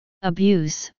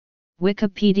Abuse,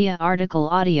 Wikipedia article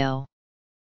audio.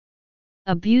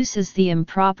 Abuse is the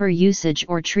improper usage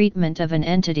or treatment of an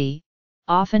entity,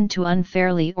 often to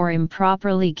unfairly or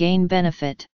improperly gain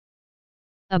benefit.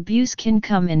 Abuse can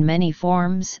come in many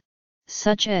forms,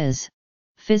 such as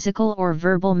physical or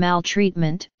verbal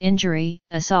maltreatment, injury,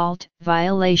 assault,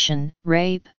 violation,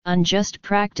 rape, unjust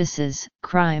practices,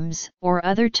 crimes, or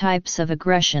other types of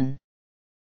aggression.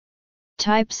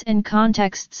 Types and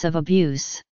contexts of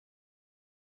abuse.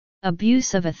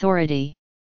 Abuse of authority.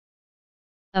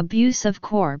 Abuse of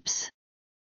corpse.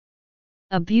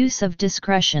 Abuse of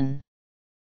discretion.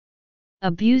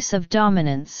 Abuse of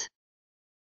dominance.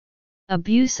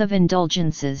 Abuse of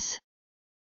indulgences.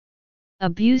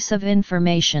 Abuse of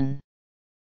information.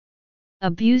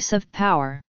 Abuse of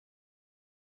power.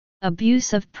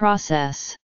 Abuse of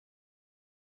process.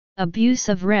 Abuse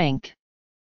of rank.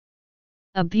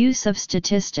 Abuse of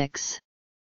statistics.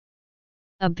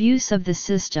 Abuse of the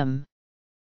system.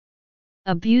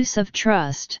 Abuse of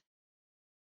trust.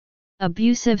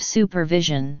 Abusive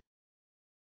supervision.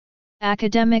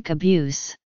 Academic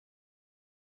abuse.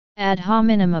 Ad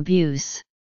hominem abuse.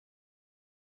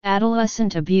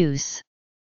 Adolescent abuse.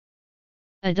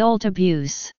 Adult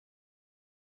abuse.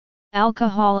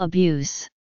 Alcohol abuse.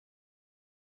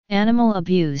 Animal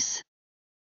abuse.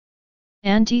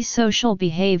 Antisocial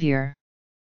behavior.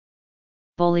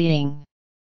 Bullying.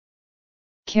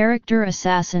 Character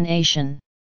assassination.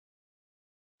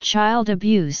 Child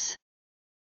abuse.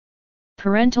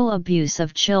 Parental abuse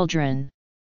of children.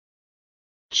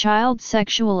 Child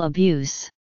sexual abuse.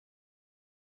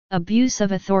 Abuse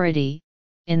of authority,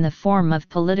 in the form of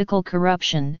political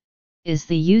corruption, is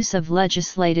the use of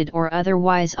legislated or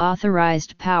otherwise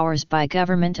authorized powers by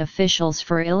government officials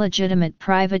for illegitimate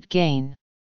private gain.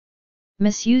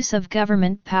 Misuse of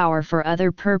government power for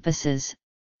other purposes,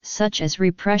 such as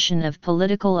repression of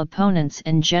political opponents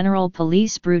and general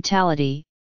police brutality,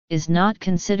 is not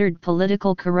considered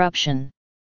political corruption.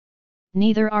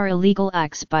 Neither are illegal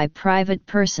acts by private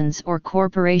persons or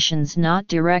corporations not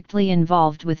directly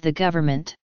involved with the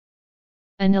government.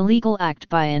 An illegal act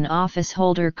by an office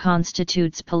holder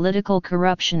constitutes political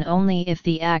corruption only if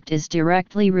the act is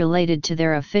directly related to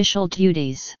their official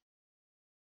duties.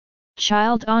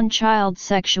 Child-on-child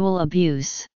sexual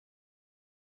abuse.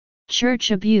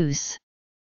 Church abuse.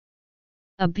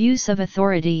 Abuse of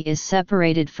authority is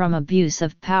separated from abuse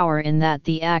of power in that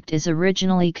the act is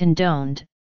originally condoned,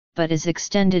 but is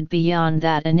extended beyond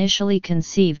that initially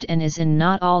conceived and is in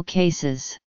not all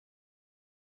cases.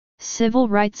 Civil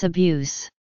rights abuse.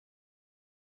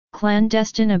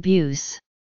 Clandestine abuse.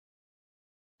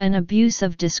 An abuse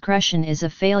of discretion is a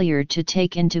failure to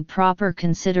take into proper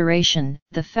consideration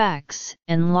the facts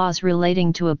and laws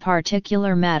relating to a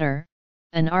particular matter,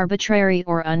 an arbitrary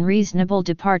or unreasonable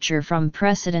departure from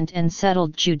precedent and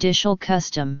settled judicial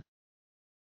custom.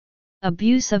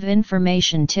 Abuse of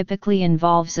information typically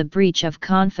involves a breach of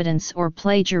confidence or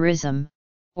plagiarism,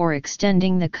 or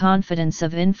extending the confidence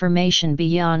of information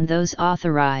beyond those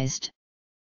authorized.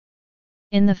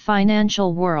 In the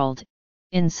financial world,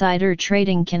 insider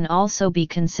trading can also be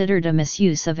considered a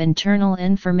misuse of internal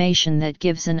information that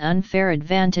gives an unfair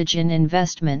advantage in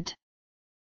investment.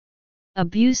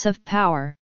 Abuse of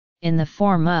power, in the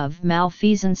form of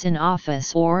malfeasance in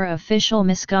office or official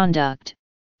misconduct,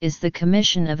 is the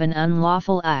commission of an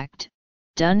unlawful act,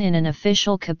 done in an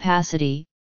official capacity,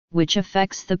 which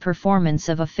affects the performance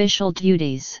of official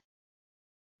duties.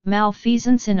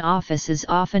 Malfeasance in office is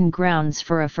often grounds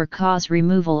for a for-cause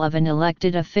removal of an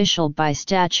elected official by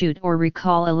statute or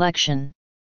recall election.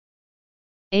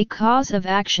 A cause of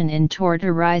action in tort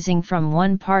arising from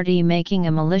one party making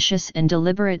a malicious and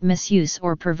deliberate misuse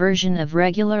or perversion of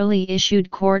regularly issued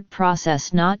court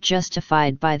process not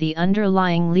justified by the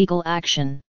underlying legal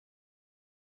action.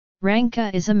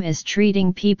 Rankaism is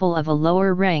treating people of a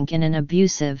lower rank in an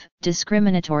abusive,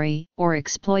 discriminatory, or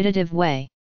exploitative way.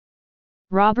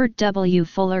 Robert W.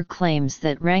 Fuller claims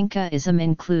that rankaism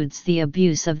includes the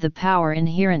abuse of the power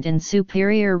inherent in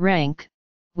superior rank,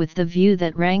 with the view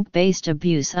that rank-based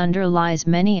abuse underlies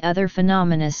many other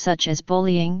phenomena such as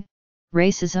bullying,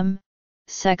 racism,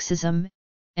 sexism,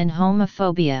 and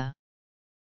homophobia.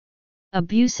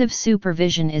 Abusive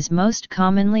supervision is most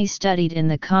commonly studied in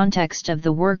the context of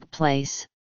the workplace,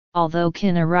 although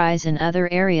can arise in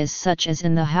other areas such as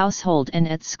in the household and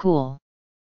at school.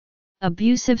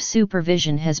 Abusive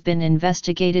supervision has been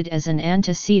investigated as an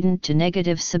antecedent to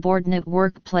negative subordinate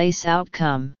workplace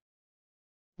outcome.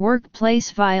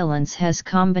 Workplace violence has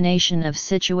combination of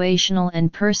situational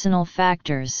and personal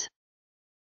factors.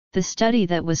 The study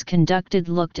that was conducted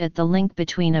looked at the link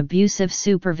between abusive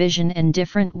supervision and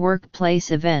different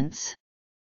workplace events.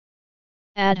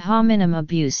 Ad hominem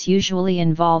abuse usually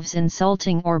involves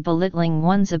insulting or belittling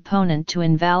one's opponent to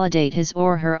invalidate his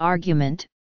or her argument,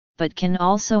 but can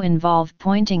also involve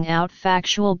pointing out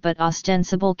factual but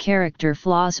ostensible character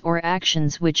flaws or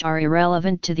actions which are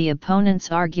irrelevant to the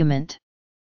opponent's argument.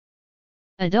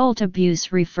 Adult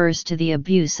abuse refers to the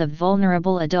abuse of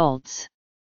vulnerable adults.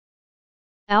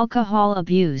 Alcohol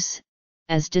abuse,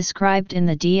 as described in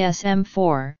the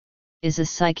DSM-IV, is a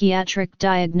psychiatric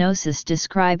diagnosis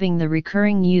describing the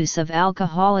recurring use of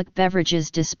alcoholic beverages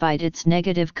despite its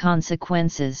negative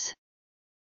consequences.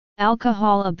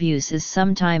 Alcohol abuse is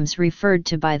sometimes referred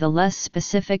to by the less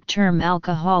specific term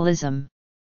alcoholism.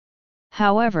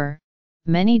 However,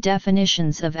 many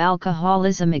definitions of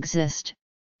alcoholism exist,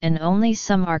 and only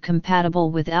some are compatible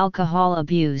with alcohol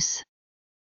abuse.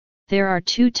 There are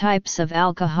two types of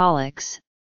alcoholics: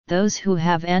 those who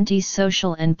have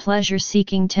antisocial and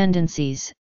pleasure-seeking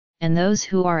tendencies, and those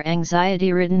who are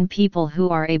anxiety-ridden people who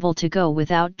are able to go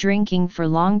without drinking for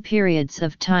long periods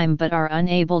of time but are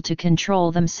unable to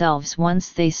control themselves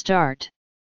once they start.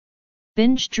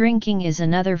 Binge drinking is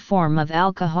another form of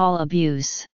alcohol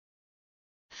abuse.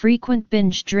 Frequent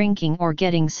binge drinking or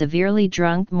getting severely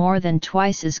drunk more than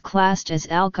twice is classed as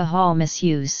alcohol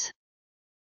misuse.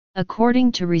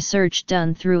 According to research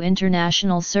done through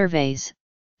international surveys,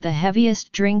 the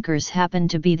heaviest drinkers happen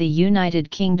to be the United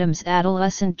Kingdom's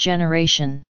adolescent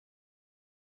generation.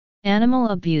 Animal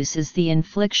abuse is the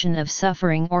infliction of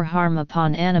suffering or harm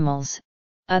upon animals,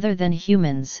 other than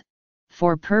humans,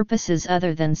 for purposes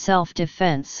other than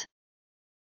self-defense.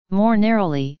 More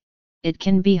narrowly, it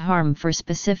can be harm for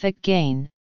specific gain,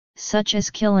 such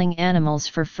as killing animals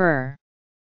for fur.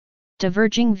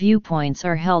 Diverging viewpoints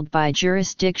are held by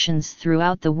jurisdictions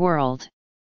throughout the world.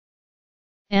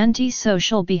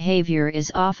 Antisocial behavior is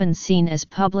often seen as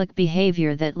public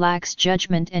behavior that lacks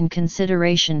judgment and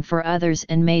consideration for others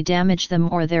and may damage them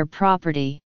or their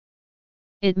property.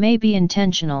 It may be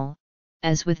intentional,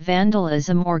 as with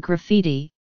vandalism or graffiti,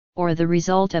 or the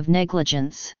result of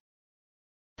negligence.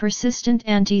 Persistent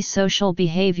antisocial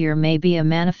behavior may be a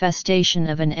manifestation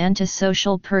of an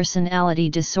antisocial personality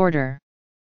disorder.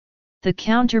 The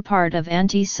counterpart of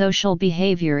antisocial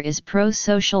behavior is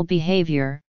prosocial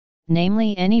behavior,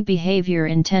 namely any behavior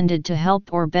intended to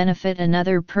help or benefit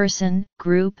another person,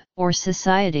 group, or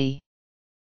society.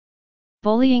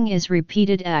 Bullying is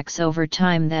repeated acts over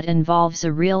time that involves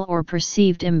a real or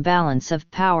perceived imbalance of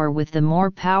power, with the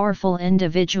more powerful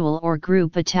individual or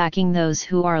group attacking those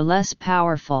who are less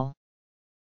powerful.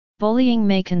 Bullying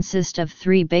may consist of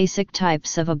three basic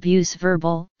types of abuse: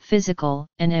 verbal, physical,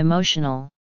 and emotional.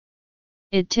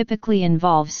 It typically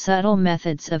involves subtle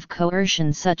methods of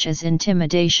coercion such as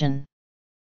intimidation.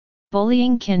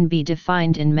 Bullying can be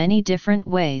defined in many different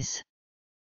ways.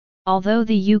 Although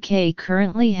the UK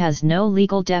currently has no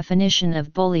legal definition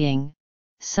of bullying,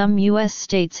 some US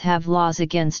states have laws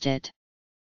against it.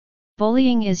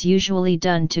 Bullying is usually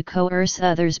done to coerce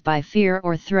others by fear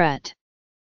or threat.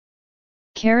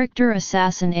 Character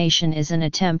assassination is an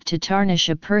attempt to tarnish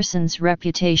a person's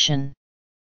reputation.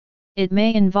 It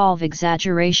may involve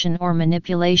exaggeration or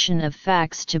manipulation of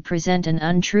facts to present an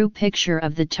untrue picture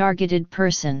of the targeted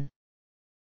person.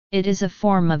 It is a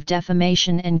form of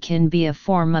defamation and can be a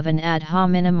form of an ad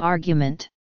hominem argument.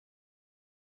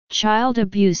 Child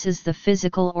abuse is the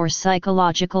physical or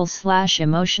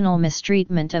psychological/emotional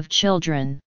mistreatment of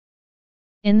children.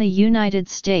 In the United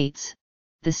States,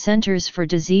 the Centers for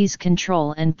Disease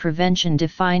Control and Prevention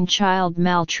define child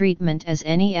maltreatment as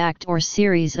any act or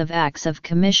series of acts of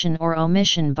commission or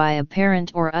omission by a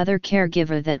parent or other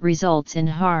caregiver that results in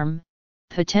harm,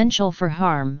 potential for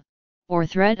harm, or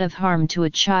threat of harm to a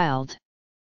child.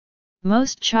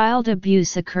 Most child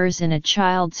abuse occurs in a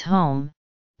child's home,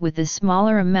 with a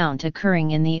smaller amount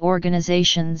occurring in the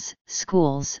organizations,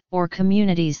 schools, or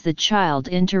communities the child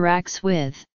interacts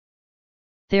with.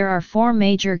 There are four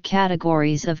major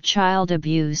categories of child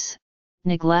abuse: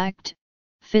 neglect,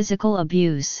 physical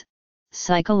abuse,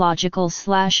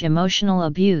 psychological/emotional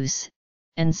abuse,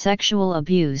 and sexual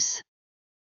abuse.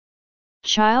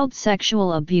 Child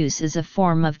sexual abuse is a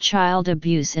form of child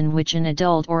abuse in which an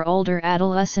adult or older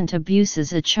adolescent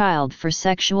abuses a child for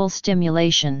sexual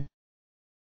stimulation.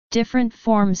 Different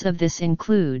forms of this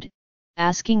include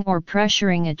asking or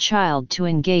pressuring a child to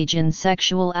engage in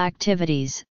sexual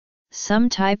activities, some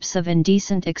types of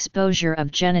indecent exposure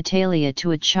of genitalia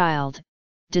to a child,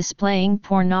 displaying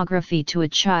pornography to a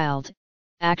child,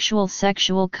 actual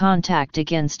sexual contact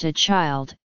against a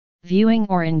child, viewing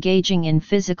or engaging in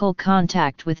physical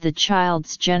contact with the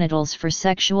child's genitals for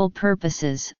sexual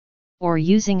purposes, or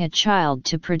using a child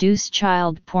to produce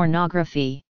child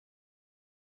pornography.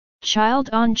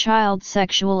 Child-on-child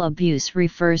sexual abuse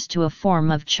refers to a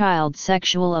form of child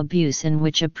sexual abuse in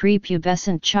which a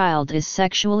prepubescent child is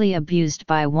sexually abused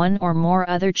by one or more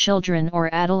other children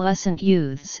or adolescent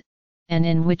youths, and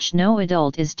in which no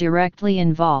adult is directly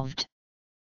involved.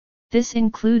 This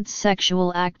includes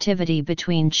sexual activity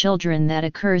between children that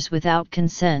occurs without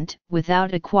consent,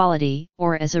 without equality,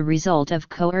 or as a result of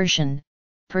coercion,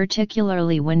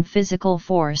 particularly when physical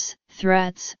force,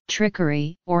 threats,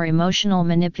 trickery, or emotional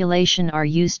manipulation are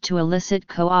used to elicit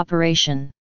cooperation.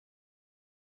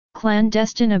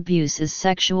 Clandestine abuse is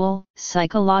sexual,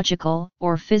 psychological,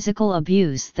 or physical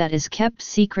abuse that is kept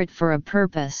secret for a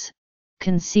purpose,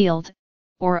 concealed,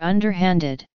 or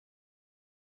underhanded.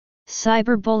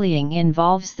 Cyberbullying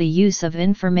involves the use of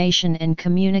information and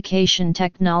communication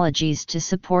technologies to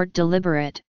support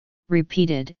deliberate,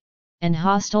 repeated, and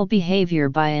hostile behavior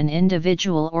by an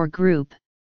individual or group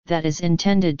that is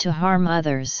intended to harm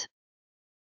others.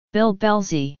 Bill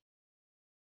Belzy.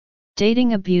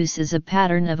 Dating abuse is a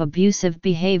pattern of abusive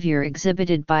behavior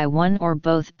exhibited by one or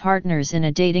both partners in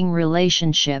a dating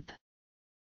relationship.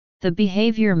 The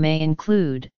behavior may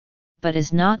include, but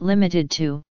is not limited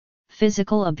to,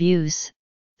 physical abuse,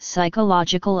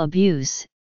 psychological abuse,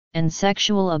 and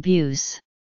sexual abuse.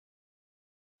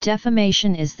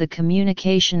 Defamation is the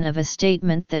communication of a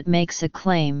statement that makes a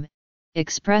claim,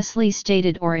 expressly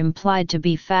stated or implied to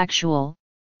be factual,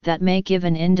 that may give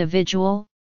an individual,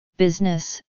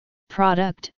 business,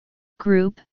 product,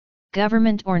 group,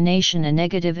 government or nation a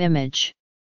negative image.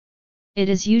 It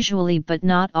is usually but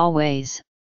not always,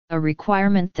 a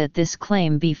requirement that this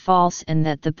claim be false and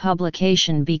that the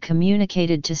publication be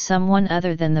communicated to someone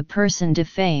other than the person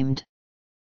defamed.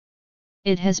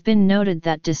 It has been noted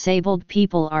that disabled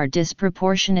people are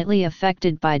disproportionately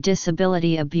affected by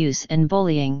disability abuse and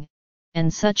bullying,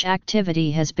 and such activity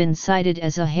has been cited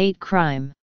as a hate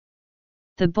crime.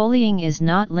 The bullying is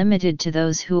not limited to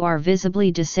those who are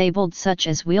visibly disabled, such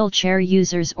as wheelchair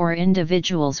users or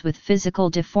individuals with physical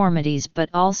deformities, but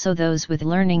also those with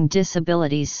learning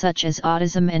disabilities such as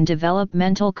autism and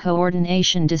developmental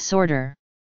coordination disorder.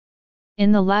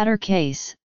 In the latter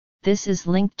case, this is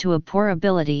linked to a poor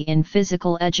ability in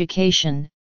physical education,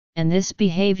 and this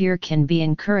behavior can be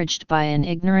encouraged by an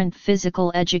ignorant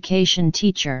physical education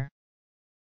teacher.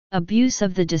 Abuse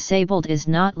of the disabled is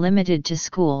not limited to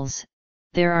schools.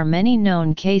 There are many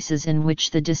known cases in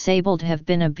which the disabled have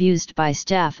been abused by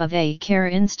staff of a care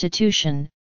institution,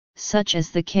 such as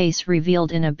the case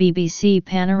revealed in a BBC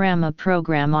Panorama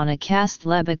programme on a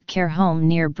Castlebeck care home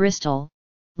near Bristol,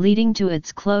 leading to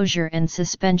its closure and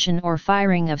suspension or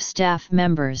firing of staff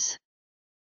members.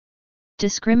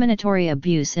 Discriminatory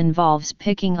abuse involves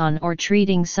picking on or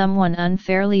treating someone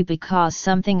unfairly because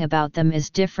something about them is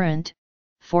different,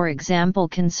 for example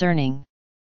concerning.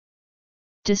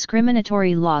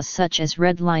 Discriminatory laws such as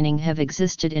redlining have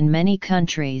existed in many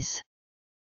countries.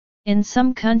 In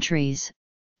some countries,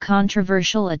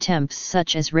 controversial attempts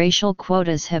such as racial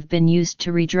quotas have been used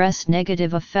to redress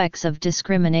negative effects of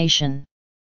discrimination.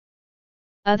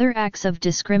 Other acts of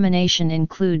discrimination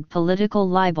include political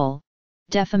libel,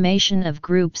 defamation of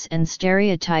groups and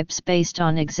stereotypes based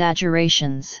on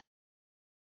exaggerations.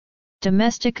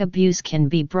 Domestic abuse can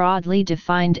be broadly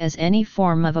defined as any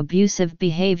form of abusive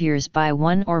behaviors by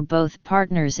one or both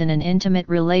partners in an intimate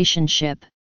relationship,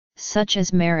 such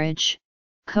as marriage,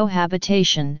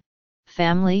 cohabitation,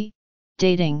 family,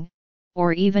 dating,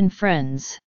 or even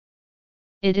friends.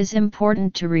 It is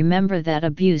important to remember that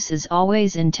abuse is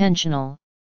always intentional,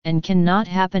 and cannot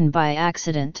happen by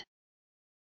accident.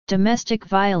 Domestic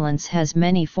violence has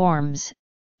many forms,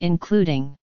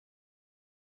 including: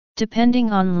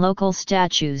 depending on local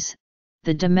statutes,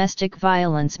 the domestic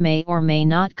violence may or may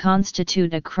not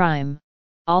constitute a crime,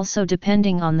 also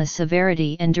depending on the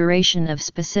severity and duration of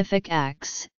specific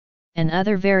acts, and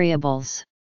other variables.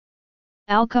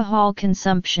 Alcohol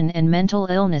consumption and mental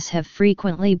illness have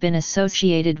frequently been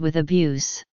associated with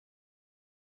abuse.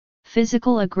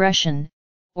 Physical aggression,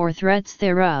 or threats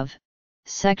thereof,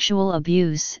 sexual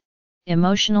abuse,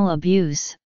 emotional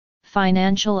abuse,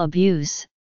 financial abuse,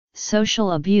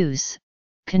 social abuse,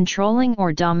 controlling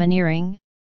or domineering,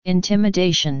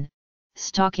 intimidation,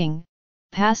 stalking,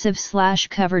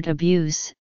 passive/covert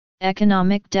abuse,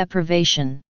 economic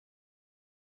deprivation.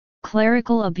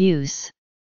 Clerical abuse.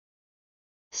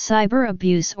 Cyber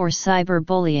abuse or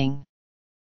cyberbullying.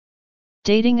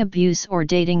 Dating abuse or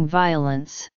dating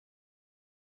violence.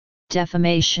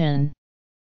 Defamation.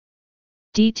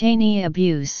 Detainee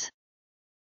abuse.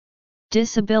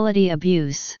 Disability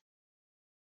abuse.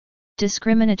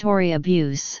 Discriminatory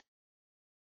abuse.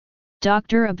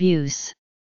 Doctor abuse.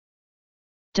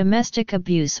 Domestic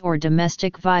abuse or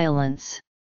domestic violence.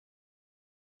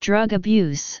 drug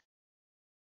abuse,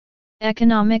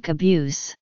 economic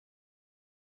abuse,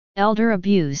 elder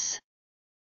abuse,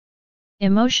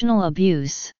 emotional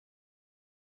abuse,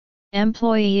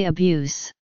 employee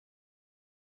abuse,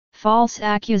 false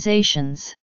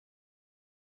accusations,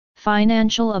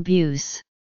 financial abuse,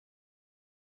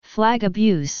 flag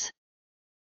abuse,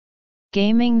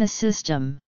 gaming the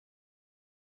system,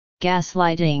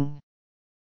 gaslighting,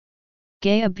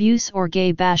 gay abuse or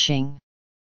gay bashing,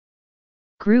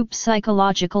 group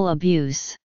psychological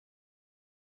abuse,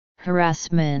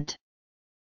 harassment,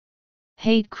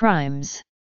 hate crimes,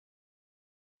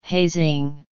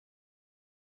 hazing,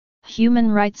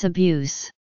 human rights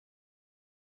abuse,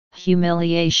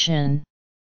 humiliation,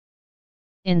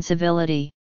 incivility,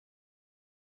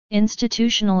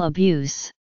 institutional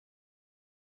abuse,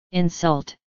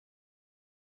 insult,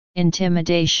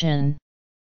 intimidation,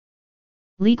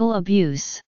 legal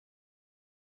abuse,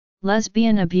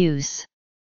 lesbian abuse,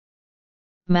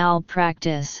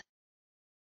 malpractice,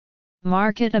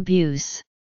 market abuse,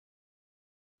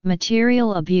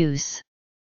 material abuse,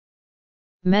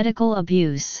 medical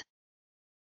abuse,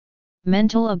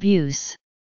 mental abuse,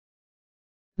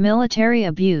 military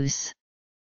abuse,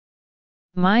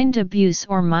 mind abuse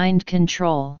or mind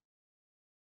control,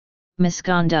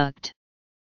 misconduct,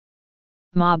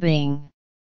 mobbing,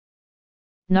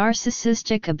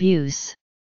 narcissistic abuse,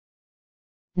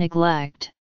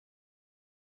 neglect,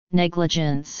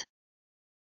 negligence,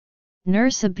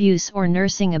 nurse abuse or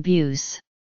nursing abuse,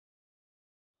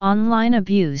 online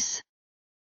abuse,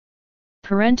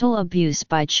 parental abuse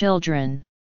by children,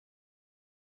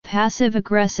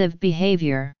 passive-aggressive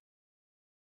behavior,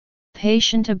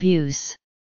 patient abuse,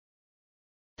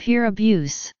 peer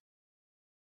abuse,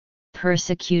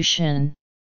 persecution,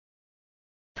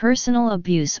 personal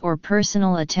abuse or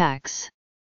personal attacks,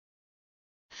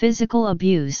 physical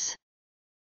abuse,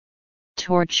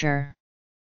 torture,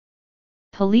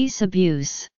 police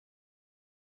abuse,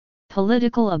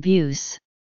 political abuse,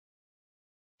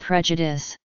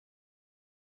 prejudice.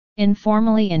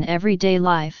 Informally in everyday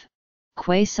life,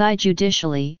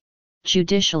 quasi-judicially,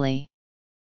 judicially.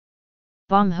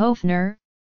 Baumhofner,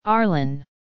 Arlen.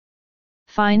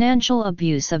 Financial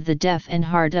abuse of the deaf and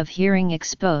hard of hearing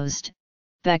exposed,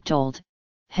 Bechtold,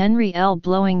 Henry L.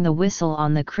 Blowing the whistle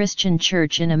on the Christian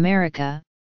Church in America,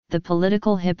 the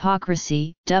political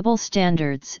hypocrisy, double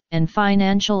standards, and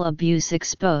financial abuse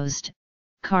exposed,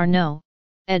 Carnot,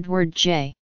 Edward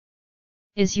J.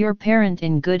 Is your parent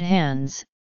in good hands?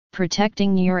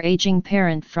 Protecting your aging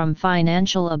parent from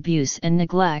financial abuse and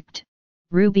neglect,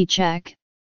 Rubicek,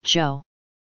 Joe.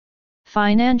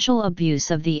 Financial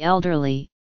abuse of the elderly,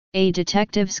 a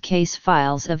detective's case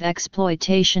files of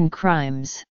exploitation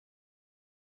crimes.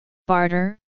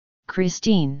 Barter,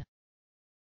 Christine.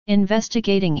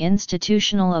 Investigating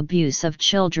institutional abuse of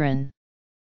children.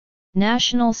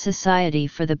 National Society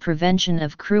for the Prevention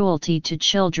of Cruelty to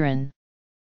Children.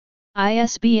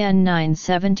 ISBN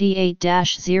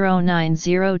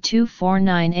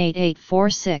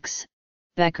 978-0902498846,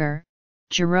 Becker,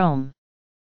 Jerome.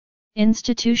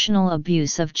 Institutional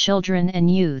Abuse of Children and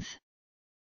Youth.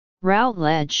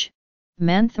 Routledge,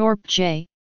 Manthorpe J.,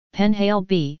 Penhale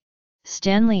B.,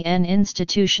 Stanley N.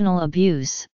 Institutional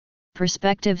Abuse,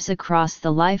 Perspectives Across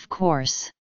the Life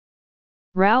Course.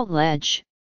 Routledge,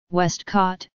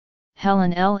 Westcott,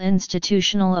 Helen L.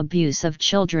 Institutional Abuse of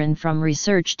Children from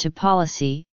Research to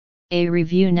Policy, A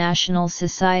Review National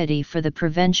Society for the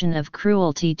Prevention of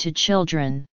Cruelty to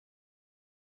Children.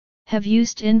 Have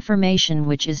used information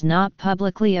which is not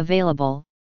publicly available,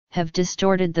 have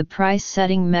distorted the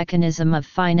price-setting mechanism of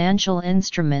financial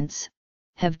instruments,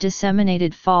 have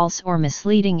disseminated false or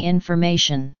misleading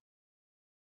information.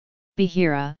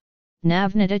 Behera,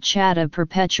 Navnita Chatta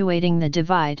Perpetuating the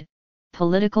Divide,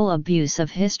 Political Abuse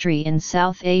of History in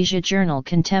South Asia Journal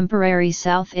Contemporary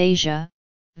South Asia,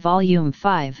 Volume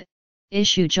 5,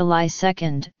 Issue July 2,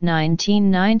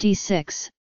 1996,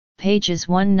 pages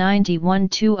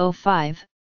 191–205,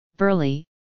 Burley,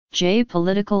 J.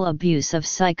 Political Abuse of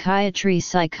Psychiatry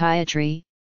Psychiatry,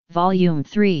 Volume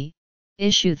 3,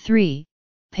 Issue 3,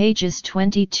 pages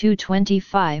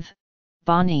 22–25,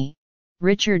 Bonney,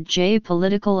 Richard J.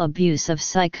 Political Abuse of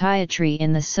Psychiatry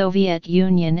in the Soviet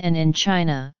Union and in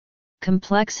China,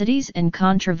 Complexities and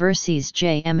Controversies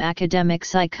J.M. Academic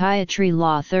Psychiatry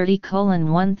Law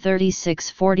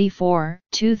 30:13644,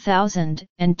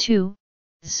 2002,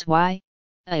 Zwei,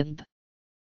 Ib.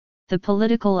 The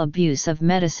Political Abuse of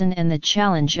Medicine and the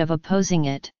Challenge of Opposing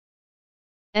It.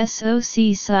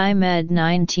 SOC SciMed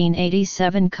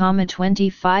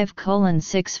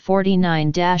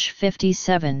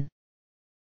 1987:25:649-57.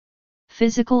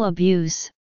 Physical abuse,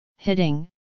 hitting,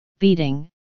 beating,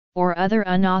 or other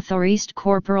unauthorized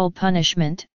corporal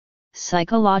punishment,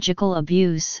 psychological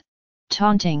abuse,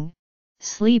 taunting,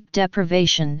 sleep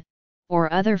deprivation,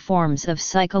 or other forms of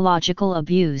psychological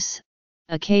abuse,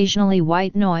 occasionally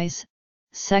white noise,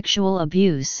 sexual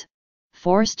abuse,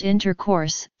 forced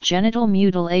intercourse, genital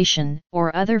mutilation,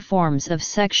 or other forms of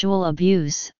sexual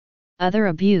abuse, other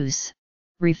abuse,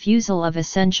 refusal of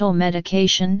essential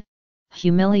medication,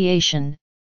 humiliation,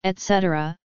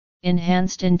 etc.,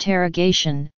 enhanced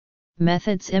interrogation,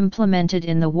 methods implemented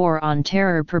in the War on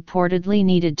Terror purportedly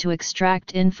needed to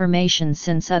extract information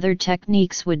since other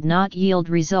techniques would not yield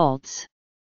results.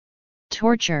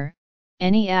 Torture,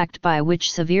 any act by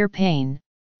which severe pain,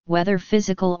 whether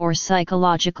physical or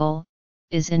psychological,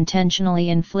 is intentionally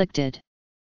inflicted.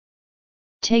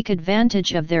 Take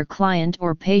advantage of their client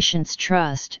or patient's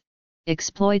trust,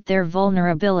 exploit their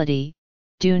vulnerability,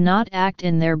 do not act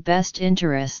in their best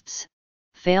interests,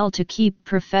 fail to keep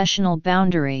professional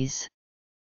boundaries.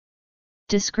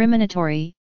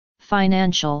 Discriminatory,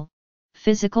 financial,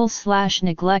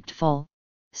 physical/neglectful,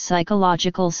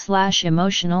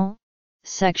 psychological/emotional,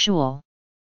 sexual.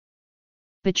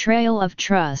 Betrayal of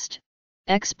trust,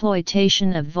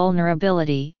 exploitation of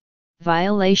vulnerability,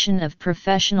 violation of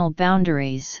professional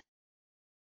boundaries.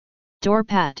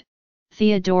 Dorpat,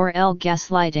 Theodore L.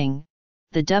 Gaslighting,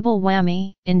 the double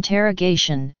whammy,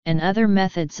 interrogation, and other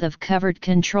methods of covert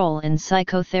control in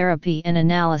psychotherapy and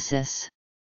analysis.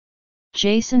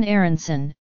 Jason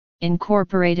Aronson,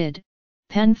 Incorporated,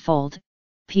 Penfold,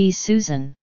 P.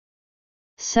 Susan.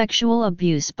 Sexual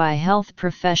Abuse by Health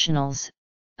Professionals,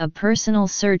 A Personal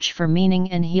Search for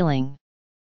Meaning and Healing.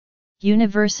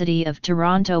 University of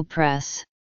Toronto Press.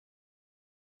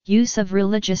 Use of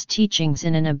religious teachings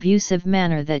in an abusive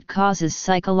manner that causes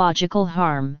psychological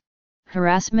harm,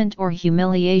 harassment or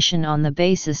humiliation on the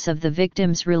basis of the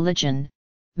victim's religion,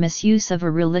 misuse of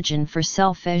a religion for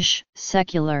selfish,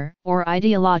 secular, or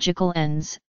ideological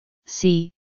ends, c.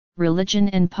 Religion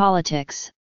and politics,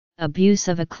 abuse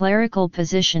of a clerical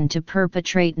position to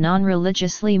perpetrate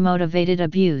non-religiously motivated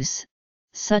abuse,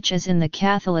 such as in the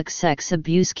Catholic sex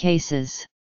abuse cases.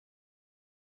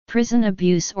 Prison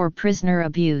abuse or prisoner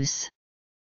abuse.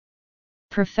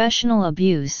 Professional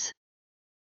abuse.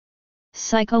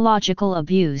 Psychological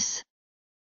abuse.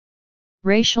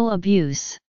 Racial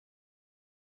abuse.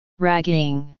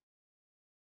 Ragging.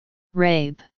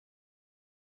 Rape.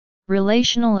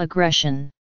 Relational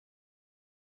aggression.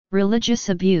 Religious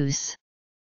abuse.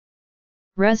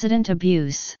 Resident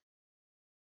abuse.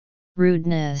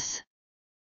 Rudeness.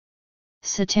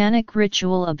 Satanic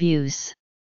ritual abuse.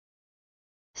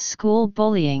 School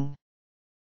bullying.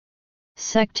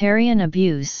 Sectarian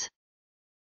abuse.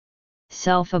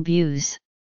 Self-abuse.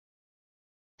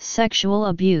 Sexual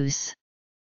abuse.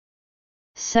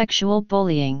 Sexual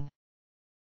bullying.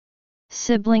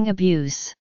 Sibling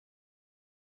abuse.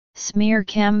 Smear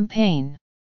campaign.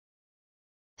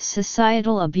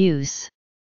 Societal abuse.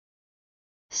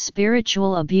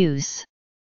 Spiritual abuse.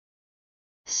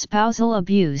 Spousal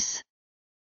abuse.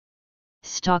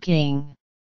 Stalking.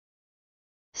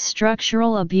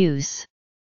 Structural abuse.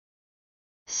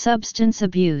 Substance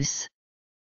abuse.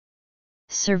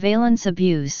 Surveillance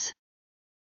abuse.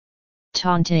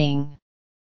 Taunting.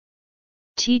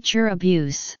 Teacher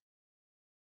abuse.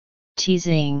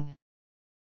 Teasing.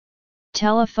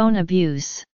 Telephone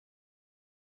abuse.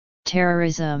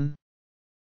 Terrorism.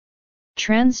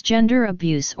 Transgender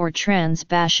abuse or trans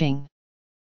bashing.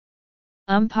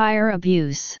 Umpire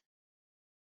abuse.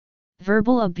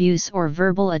 Verbal abuse or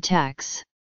verbal attacks.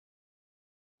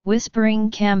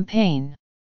 Whispering campaign.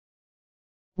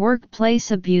 Workplace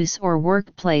abuse or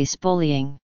workplace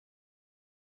bullying.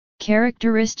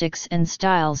 Characteristics and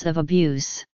styles of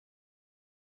abuse.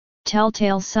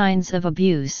 Telltale signs of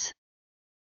abuse.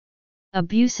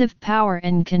 Abusive power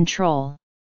and control.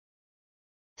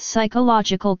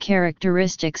 Psychological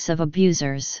characteristics of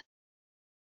abusers.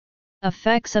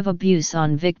 Effects of abuse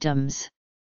on victims.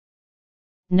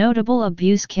 Notable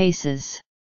abuse cases.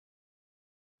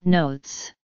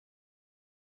 Notes.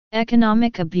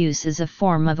 Economic abuse is a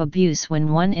form of abuse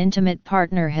when one intimate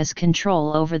partner has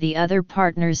control over the other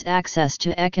partner's access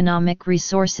to economic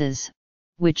resources,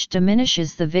 which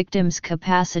diminishes the victim's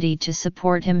capacity to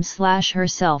support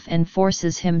him/herself and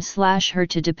forces him/her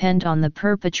to depend on the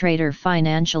perpetrator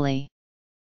financially.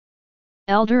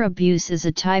 Elder abuse is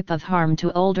a type of harm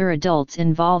to older adults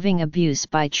involving abuse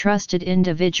by trusted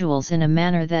individuals in a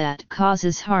manner that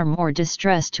causes harm or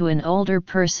distress to an older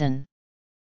person.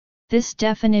 This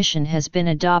definition has been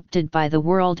adopted by the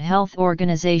World Health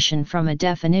Organization from a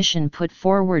definition put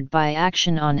forward by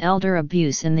Action on Elder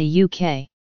Abuse in the UK.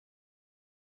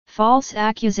 False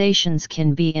accusations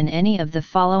can be in any of the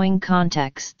following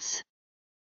contexts.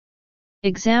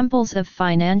 Examples of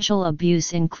financial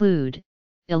abuse include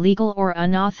illegal or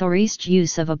unauthorized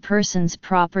use of a person's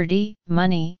property,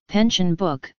 money, pension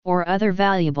book, or other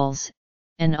valuables,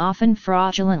 and often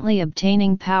fraudulently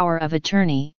obtaining power of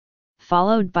attorney,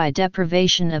 followed by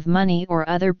deprivation of money or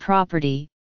other property,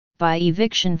 by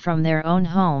eviction from their own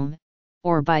home,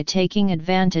 or by taking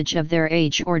advantage of their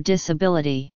age or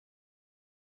disability.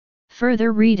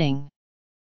 Further reading.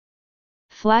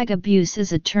 Flag abuse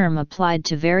is a term applied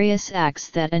to various acts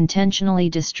that intentionally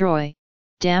destroy,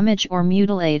 damage or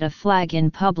mutilate a flag in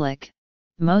public,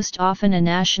 most often a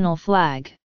national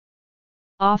flag.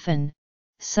 Often,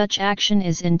 such action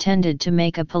is intended to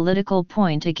make a political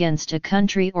point against a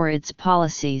country or its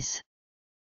policies.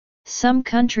 Some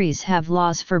countries have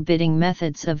laws forbidding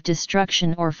methods of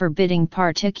destruction or forbidding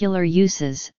particular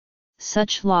uses.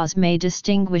 Such laws may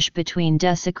distinguish between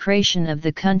desecration of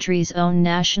the country's own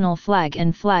national flag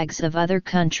and flags of other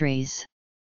countries.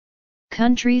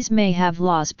 Countries may have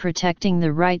laws protecting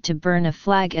the right to burn a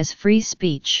flag as free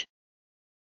speech.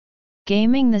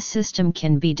 Gaming the system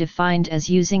can be defined as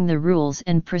using the rules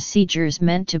and procedures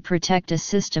meant to protect a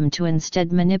system to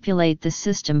instead manipulate the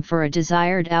system for a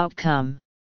desired outcome.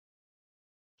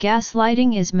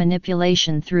 Gaslighting is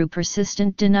manipulation through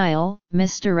persistent denial,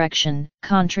 misdirection,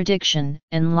 contradiction,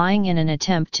 and lying in an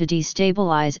attempt to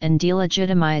destabilize and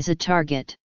delegitimize a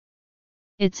target.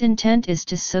 Its intent is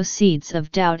to sow seeds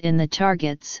of doubt in the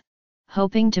targets,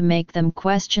 hoping to make them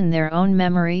question their own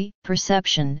memory,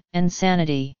 perception, and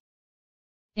sanity.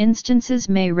 Instances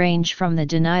may range from the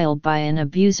denial by an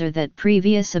abuser that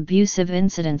previous abusive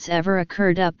incidents ever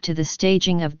occurred up to the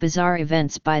staging of bizarre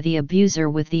events by the abuser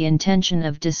with the intention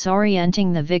of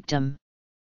disorienting the victim.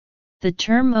 The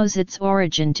term owes its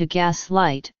origin to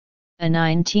Gaslight, a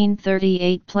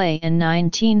 1938 play and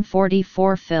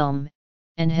 1944 film,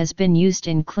 and has been used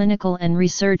in clinical and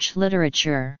research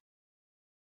literature.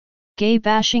 Gay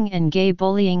bashing and gay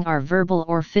bullying are verbal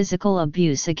or physical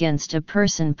abuse against a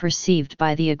person perceived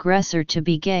by the aggressor to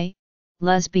be gay,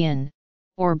 lesbian,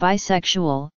 or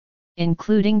bisexual,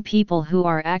 including people who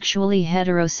are actually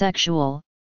heterosexual,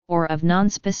 or of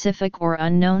nonspecific or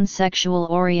unknown sexual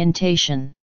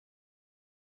orientation.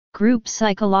 Group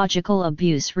psychological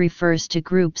abuse refers to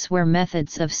groups where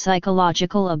methods of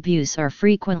psychological abuse are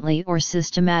frequently or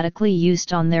systematically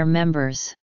used on their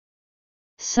members.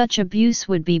 Such abuse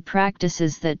would be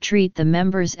practices that treat the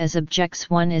members as objects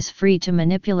one is free to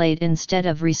manipulate instead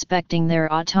of respecting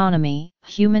their autonomy,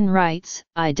 human rights,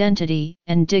 identity,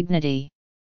 and dignity.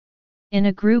 In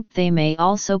a group they may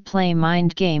also play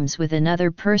mind games with another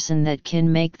person that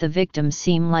can make the victim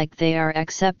seem like they are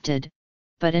accepted,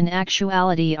 but in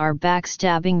actuality are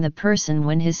backstabbing the person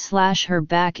when his/her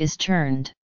back is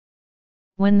turned.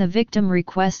 When the victim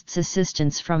requests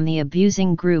assistance from the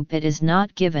abusing group, it is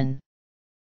not given.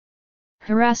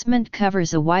 Harassment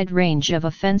covers a wide range of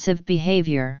offensive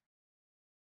behavior.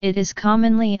 It is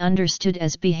commonly understood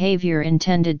as behavior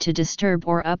intended to disturb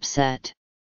or upset.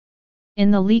 In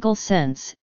the legal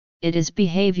sense, it is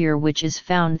behavior which is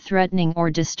found threatening or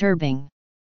disturbing.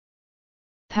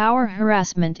 Power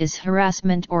harassment is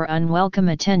harassment or unwelcome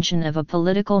attention of a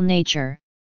political nature,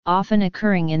 often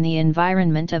occurring in the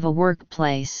environment of a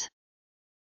workplace.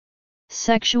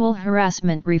 Sexual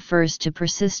harassment refers to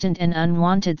persistent and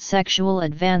unwanted sexual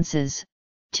advances,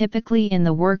 typically in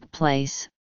the workplace,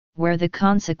 where the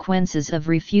consequences of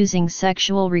refusing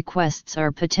sexual requests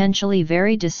are potentially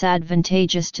very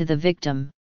disadvantageous to the victim.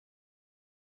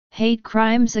 Hate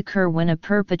crimes occur when a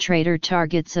perpetrator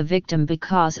targets a victim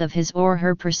because of his or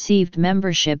her perceived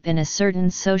membership in a certain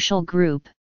social group,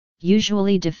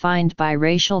 usually defined by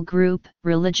racial group,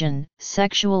 religion,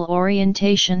 sexual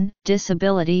orientation,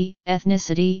 disability,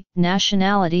 ethnicity,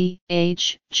 nationality,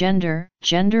 age, gender,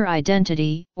 gender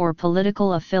identity, or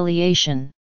political affiliation.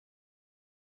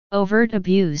 Overt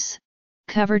abuse,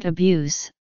 covert abuse,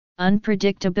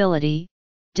 unpredictability,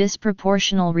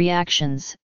 disproportional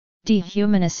reactions,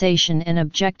 dehumanization and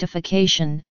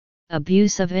objectification,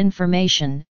 abuse of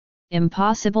information,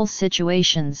 impossible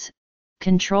situations,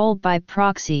 control by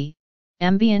proxy,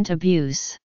 ambient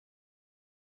abuse.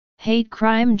 Hate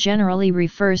crime generally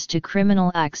refers to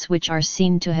criminal acts which are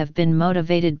seen to have been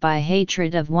motivated by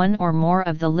hatred of one or more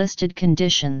of the listed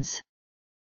conditions.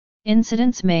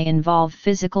 Incidents may involve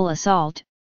physical assault,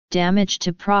 damage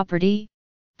to property,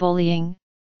 bullying,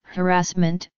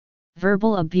 harassment,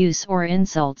 verbal abuse or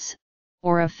insults,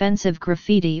 or offensive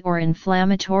graffiti or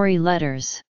inflammatory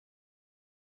letters.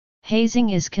 Hazing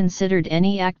is considered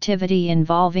any activity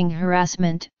involving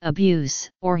harassment, abuse,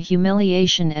 or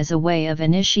humiliation as a way of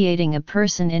initiating a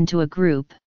person into a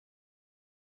group,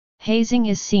 Hazing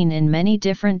is seen in many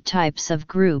different types of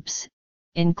groups,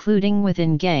 including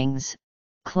within gangs,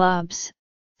 clubs,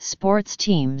 sports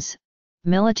teams,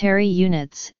 military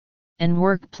units, and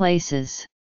workplaces.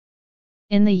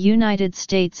 In the United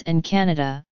States and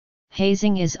Canada,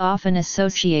 hazing is often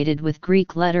associated with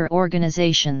Greek letter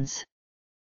organizations.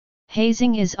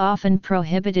 Hazing is often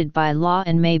prohibited by law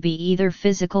and may be either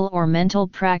physical or mental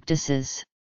practices.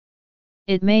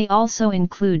 It may also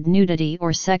include nudity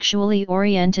or sexually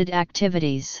oriented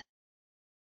activities.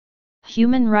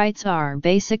 Human rights are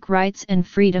basic rights and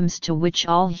freedoms to which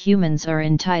all humans are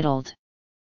entitled.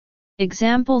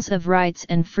 Examples of rights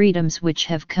and freedoms which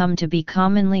have come to be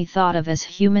commonly thought of as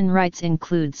human rights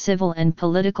include civil and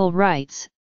political rights,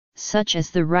 such as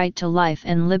the right to life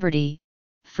and liberty,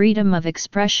 freedom of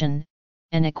expression,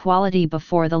 and equality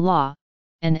before the law,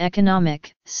 and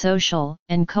economic, social,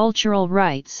 and cultural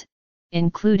rights,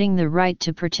 including the right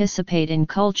to participate in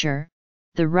culture,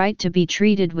 the right to be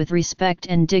treated with respect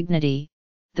and dignity,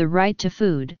 the right to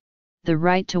food, the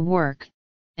right to work,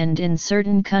 and in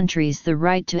certain countries the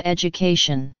right to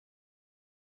education.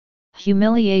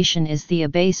 Humiliation is the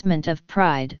abasement of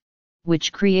pride,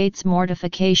 which creates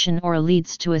mortification or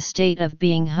leads to a state of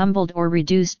being humbled or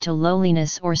reduced to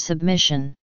lowliness or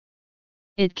submission.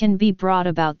 It can be brought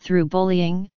about through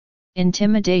bullying,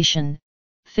 intimidation,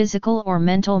 physical or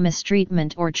mental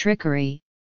mistreatment or trickery,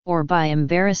 or by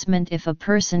embarrassment if a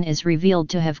person is revealed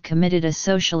to have committed a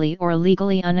socially or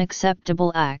legally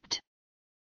unacceptable act.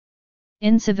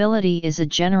 Incivility is a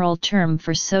general term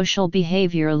for social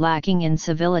behavior lacking in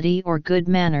civility or good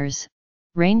manners,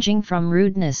 ranging from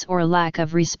rudeness or lack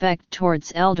of respect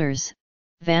towards elders,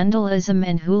 vandalism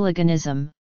and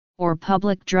hooliganism, or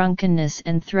public drunkenness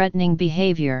and threatening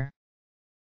behavior.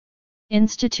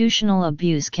 Institutional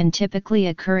abuse can typically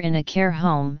occur in a care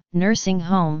home, nursing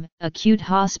home, acute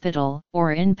hospital,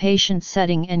 or inpatient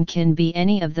setting and can be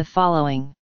any of the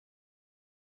following.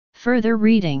 Further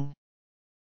reading.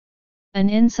 An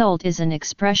insult is an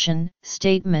expression,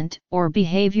 statement, or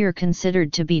behavior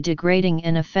considered to be degrading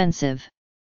and offensive.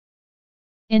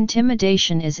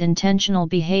 Intimidation is intentional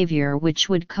behavior which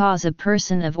would cause a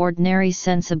person of ordinary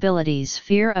sensibilities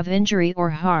fear of injury or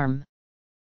harm.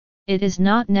 It is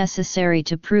not necessary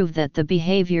to prove that the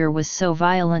behavior was so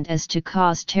violent as to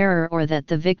cause terror or that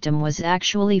the victim was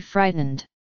actually frightened.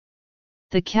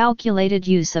 The calculated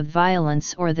use of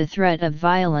violence or the threat of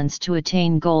violence to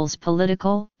attain goals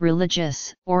political,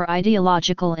 religious, or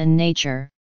ideological in nature,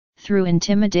 through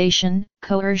intimidation,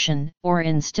 coercion, or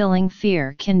instilling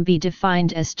fear can be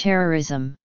defined as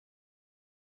terrorism.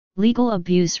 Legal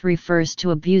abuse refers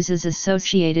to abuses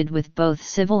associated with both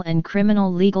civil and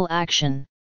criminal legal action.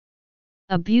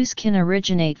 Abuse can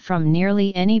originate from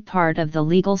nearly any part of the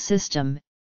legal system,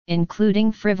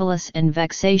 including frivolous and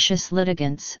vexatious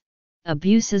litigants,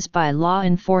 abuses by law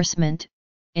enforcement,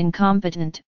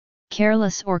 incompetent,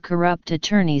 careless or corrupt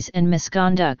attorneys and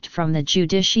misconduct from the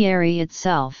judiciary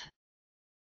itself.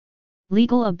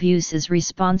 Legal abuse is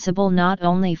responsible not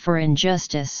only for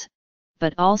injustice,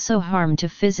 but also harm to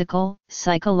physical,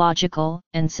 psychological,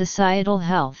 and societal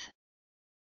health.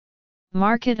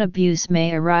 Market abuse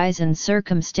may arise in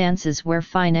circumstances where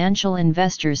financial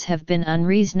investors have been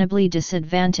unreasonably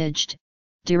disadvantaged,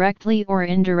 directly or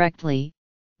indirectly,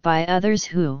 by others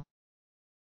who.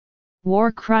 War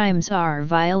crimes are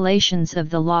violations of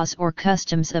the laws or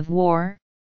customs of war,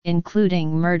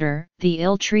 including murder, the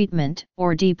ill treatment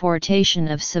or deportation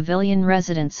of civilian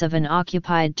residents of an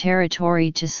occupied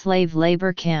territory to slave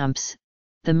labor camps,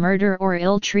 the murder or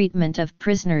ill treatment of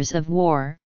prisoners of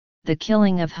war, the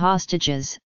killing of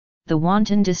hostages, the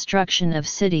wanton destruction of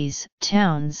cities,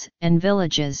 towns, and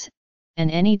villages, and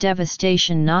any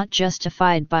devastation not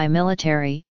justified by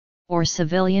military or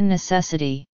civilian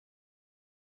necessity.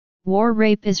 War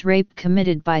rape is rape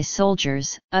committed by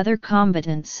soldiers, other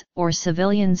combatants, or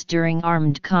civilians during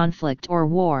armed conflict or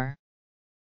war.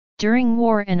 During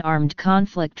war and armed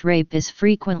conflict, rape is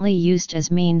frequently used as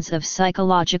means of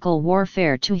psychological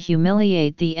warfare to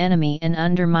humiliate the enemy and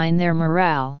undermine their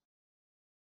morale.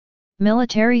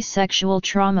 Military sexual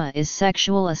trauma is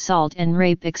sexual assault and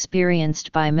rape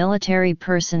experienced by military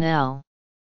personnel.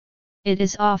 It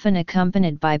is often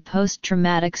accompanied by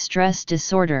post-traumatic stress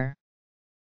disorder.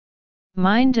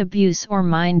 Mind abuse or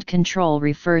mind control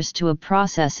refers to a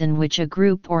process in which a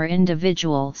group or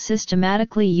individual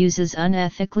systematically uses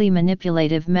unethically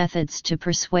manipulative methods to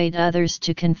persuade others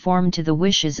to conform to the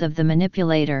wishes of the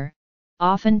manipulator,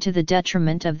 often to the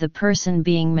detriment of the person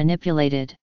being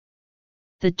manipulated.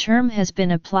 The term has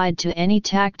been applied to any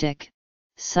tactic,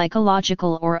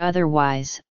 psychological or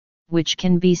otherwise, which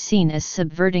can be seen as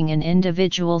subverting an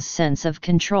individual's sense of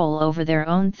control over their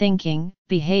own thinking,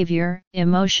 behavior,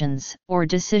 emotions, or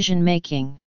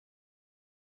decision-making.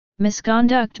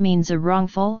 Misconduct means a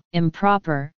wrongful,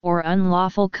 improper, or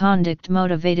unlawful conduct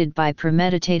motivated by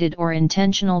premeditated or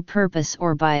intentional purpose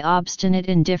or by obstinate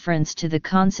indifference to the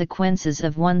consequences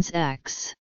of one's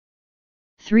acts.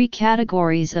 3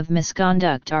 categories of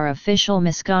misconduct are official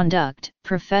misconduct,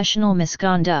 professional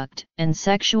misconduct, and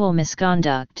sexual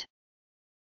misconduct.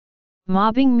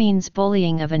 Mobbing means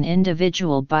bullying of an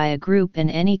individual by a group in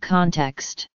any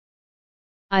context.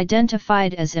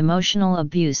 Identified as emotional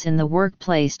abuse in the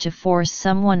workplace to force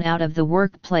someone out of the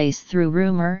workplace through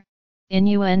rumor,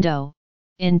 innuendo,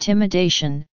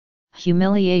 intimidation,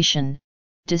 humiliation,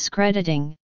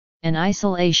 discrediting, and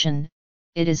isolation.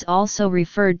 It is also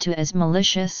referred to as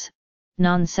malicious,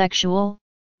 non-sexual,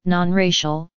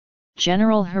 non-racial,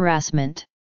 general harassment.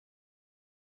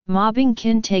 Mobbing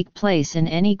can take place in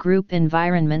any group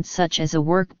environment such as a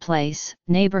workplace,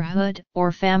 neighborhood,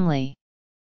 or family.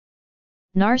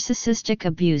 Narcissistic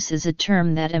abuse is a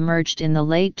term that emerged in the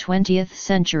late 20th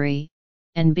century,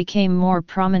 and became more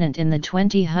prominent in the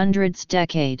 2000s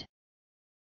decade.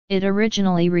 It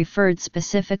originally referred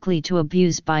specifically to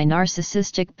abuse by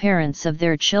narcissistic parents of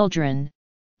their children,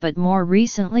 but more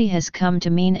recently has come to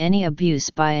mean any abuse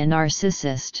by a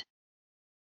narcissist.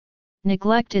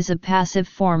 Neglect is a passive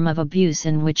form of abuse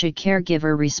in which a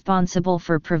caregiver responsible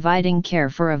for providing care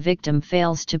for a victim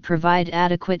fails to provide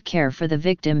adequate care for the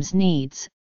victim's needs,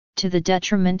 to the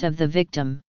detriment of the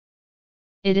victim.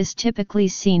 It is typically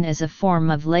seen as a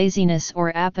form of laziness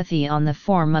or apathy on the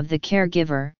part of the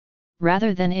caregiver,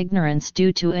 rather than ignorance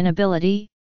due to inability.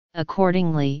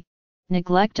 Accordingly,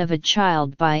 neglect of a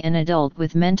child by an adult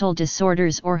with mental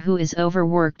disorders or who is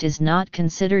overworked is not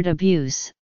considered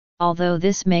abuse, although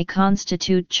this may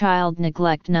constitute child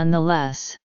neglect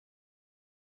nonetheless.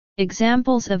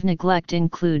 Examples of neglect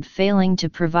include failing to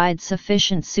provide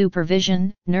sufficient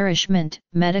supervision, nourishment,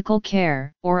 medical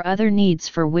care, or other needs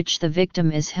for which the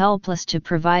victim is helpless to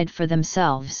provide for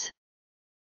themselves.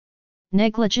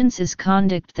 Negligence is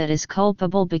conduct that is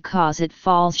culpable because it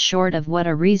falls short of what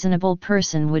a reasonable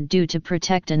person would do to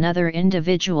protect another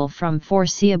individual from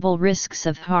foreseeable risks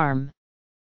of harm.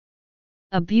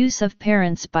 Abuse of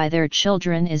parents by their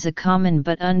children is a common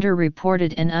but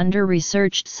underreported and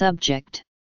under-researched subject.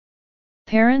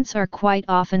 Parents are quite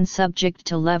often subject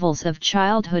to levels of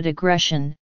childhood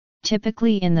aggression,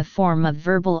 typically in the form of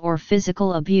verbal or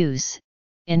physical abuse,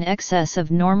 in excess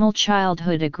of normal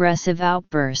childhood aggressive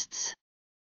outbursts.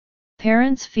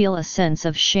 Parents feel a sense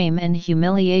of shame and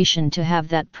humiliation to have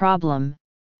that problem,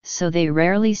 so they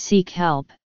rarely seek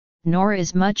help, nor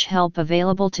is much help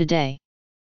available today.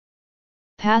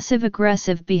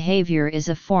 Passive-aggressive behavior is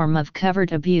a form of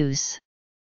covert abuse.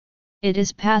 It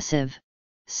is passive,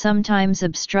 sometimes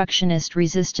obstructionist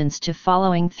resistance to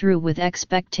following through with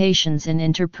expectations in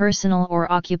interpersonal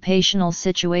or occupational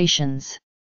situations.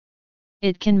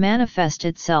 It can manifest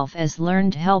itself as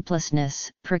learned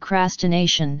helplessness,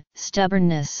 procrastination,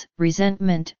 stubbornness,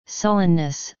 resentment,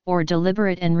 sullenness, or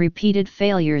deliberate and repeated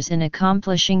failures in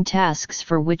accomplishing tasks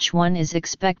for which one is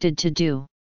expected to do.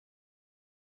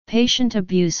 Patient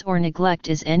abuse or neglect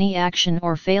is any action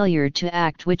or failure to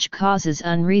act which causes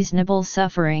unreasonable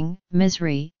suffering,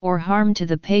 misery, or harm to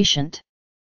the patient.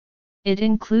 It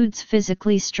includes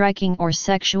physically striking or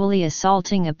sexually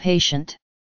assaulting a patient.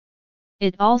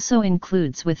 It also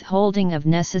includes withholding of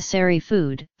necessary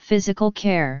food, physical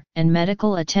care, and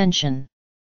medical attention.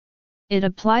 It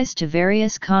applies to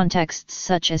various contexts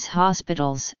such as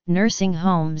hospitals, nursing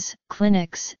homes,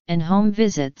 clinics, and home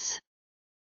visits.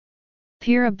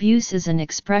 Peer abuse is an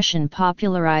expression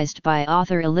popularized by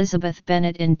author Elizabeth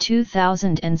Bennett in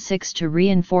 2006 to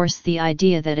reinforce the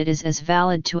idea that it is as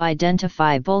valid to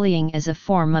identify bullying as a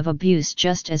form of abuse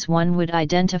just as one would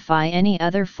identify any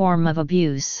other form of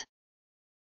abuse.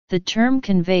 The term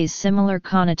conveys similar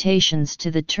connotations to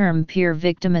the term peer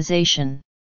victimization.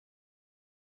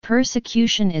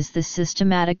 Persecution is the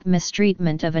systematic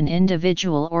mistreatment of an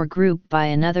individual or group by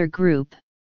another group.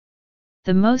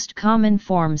 The most common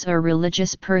forms are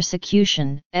religious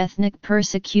persecution, ethnic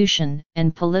persecution,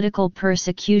 and political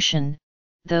persecution,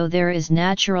 though there is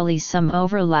naturally some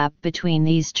overlap between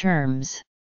these terms.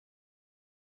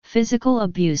 Physical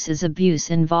abuse is abuse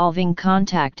involving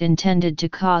contact intended to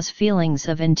cause feelings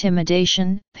of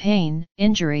intimidation, pain,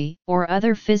 injury, or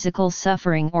other physical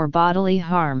suffering or bodily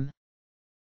harm.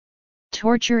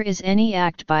 Torture is any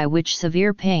act by which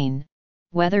severe pain,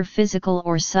 whether physical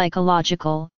or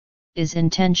psychological, is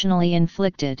intentionally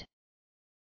inflicted.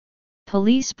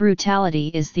 Police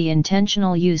brutality is the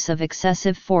intentional use of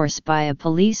excessive force by a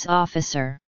police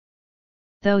officer.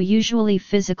 Though usually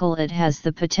physical, it has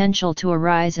the potential to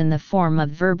arise in the form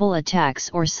of verbal attacks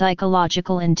or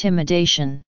psychological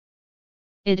intimidation.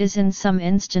 It is in some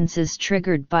instances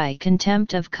triggered by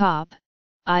contempt of cop,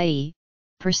 i.e.,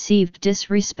 perceived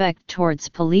disrespect towards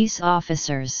police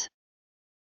officers.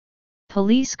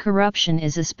 Police corruption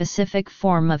is a specific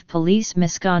form of police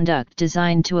misconduct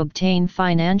designed to obtain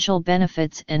financial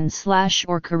benefits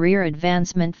and/or career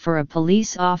advancement for a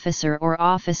police officer or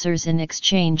officers in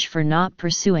exchange for not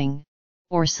pursuing,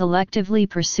 or selectively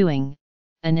pursuing,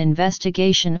 an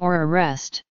investigation or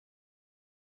arrest.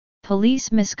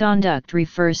 Police misconduct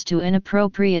refers to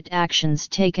inappropriate actions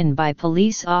taken by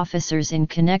police officers in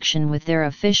connection with their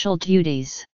official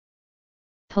duties.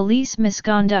 Police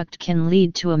misconduct can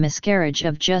lead to a miscarriage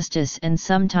of justice and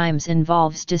sometimes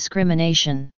involves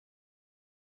discrimination.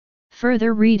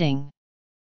 Further reading.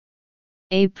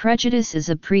 A prejudice is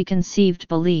a preconceived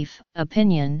belief,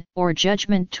 opinion, or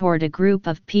judgment toward a group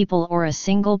of people or a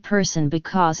single person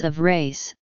because of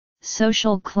race,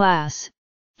 social class,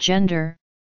 gender,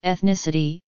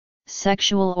 ethnicity,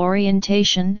 sexual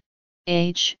orientation,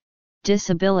 age,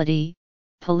 disability,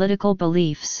 political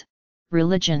beliefs,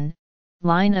 religion,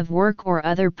 line of work or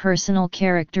other personal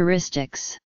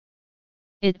characteristics.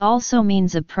 It also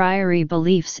means a priori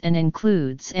beliefs and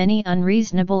includes any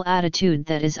unreasonable attitude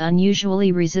that is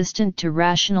unusually resistant to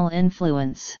rational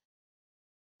influence.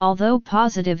 Although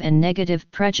positive and negative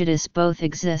prejudice both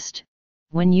exist,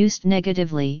 when used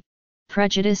negatively,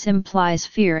 prejudice implies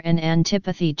fear and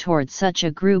antipathy towards such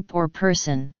a group or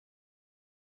person.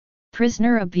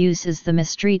 Prisoner abuse is the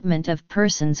mistreatment of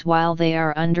persons while they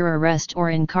are under arrest or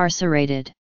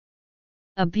incarcerated.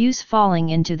 Abuse falling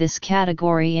into this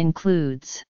category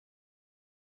includes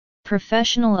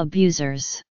professional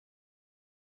abusers.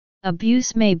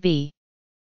 Abuse may be.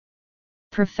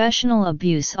 Professional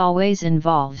abuse always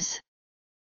involves.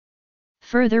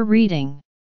 Further reading.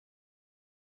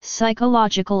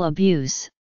 Psychological abuse,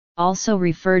 also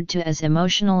referred to as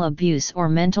emotional abuse or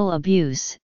mental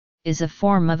abuse, is a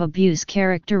form of abuse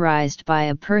characterized by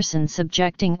a person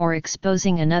subjecting or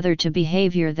exposing another to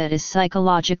behavior that is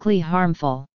psychologically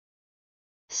harmful.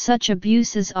 Such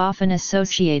abuse is often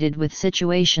associated with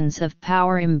situations of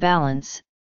power imbalance,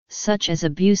 such as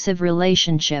abusive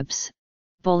relationships,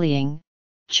 bullying,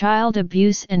 child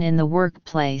abuse, and in the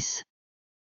workplace.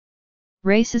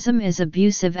 Racism is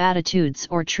abusive attitudes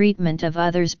or treatment of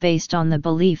others based on the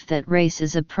belief that race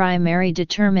is a primary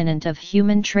determinant of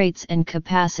human traits and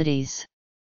capacities.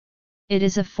 It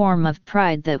is a form of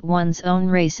pride that one's own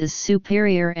race is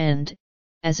superior and,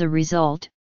 as a result,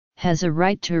 has a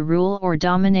right to rule or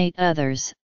dominate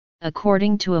others,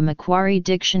 according to a Macquarie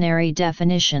Dictionary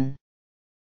definition.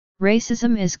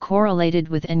 Racism is correlated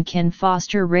with and can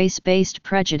foster race-based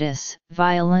prejudice,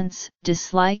 violence,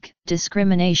 dislike,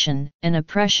 discrimination, and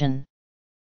oppression.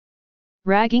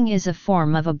 Ragging is a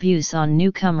form of abuse on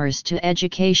newcomers to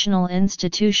educational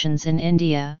institutions in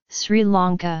India, Sri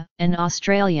Lanka, and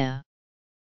Australia.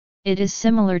 It is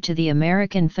similar to the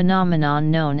American phenomenon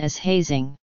known as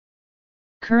hazing.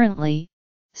 Currently,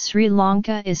 Sri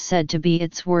Lanka is said to be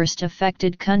its worst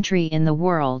affected country in the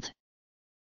world.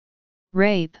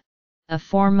 Rape, a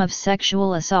form of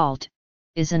sexual assault,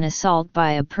 is an assault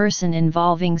by a person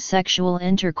involving sexual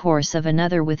intercourse of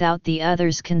another without the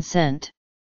other's consent.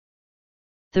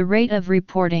 The rate of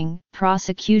reporting,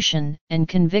 prosecution, and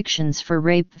convictions for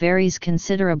rape varies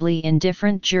considerably in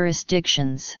different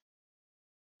jurisdictions.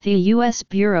 The U.S.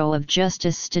 Bureau of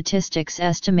Justice Statistics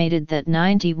estimated that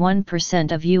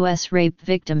 91% of U.S. rape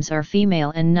victims are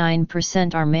female and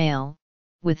 9% are male,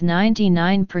 with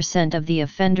 99% of the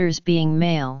offenders being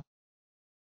male.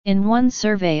 In one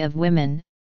survey of women,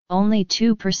 only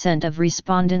 2% of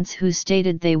respondents who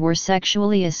stated they were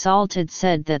sexually assaulted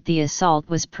said that the assault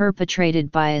was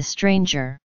perpetrated by a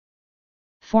stranger.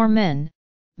 For men,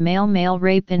 male-male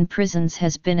rape in prisons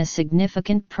has been a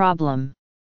significant problem.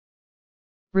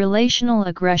 Relational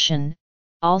aggression,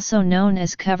 also known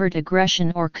as covert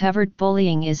aggression or covert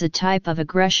bullying, is a type of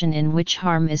aggression in which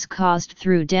harm is caused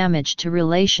through damage to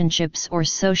relationships or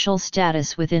social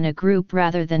status within a group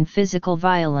rather than physical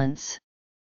violence.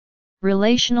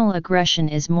 Relational aggression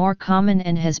is more common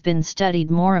and has been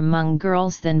studied more among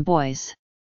girls than boys.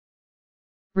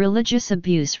 Religious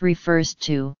abuse refers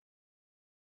to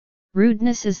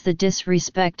rudeness is the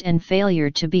disrespect and failure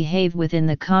to behave within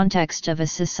the context of a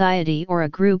society or a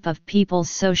group of people's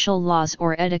social laws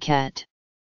or etiquette.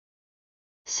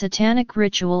 Satanic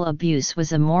ritual abuse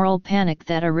was a moral panic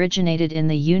that originated in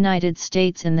the United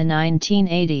States in the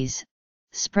 1980s,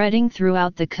 spreading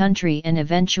throughout the country and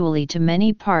eventually to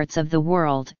many parts of the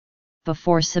world,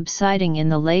 before subsiding in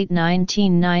the late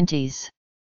 1990s.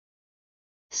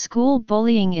 School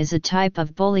bullying is a type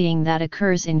of bullying that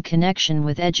occurs in connection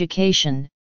with education,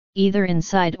 either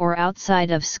inside or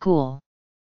outside of school.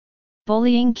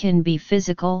 Bullying can be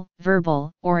physical,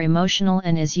 verbal, or emotional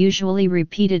and is usually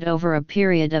repeated over a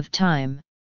period of time.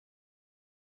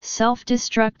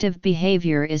 Self-destructive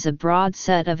behavior is a broad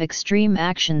set of extreme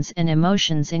actions and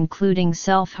emotions including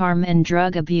self-harm and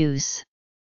drug abuse.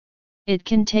 It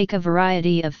can take a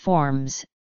variety of forms,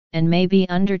 and may be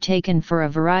undertaken for a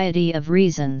variety of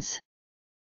reasons.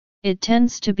 It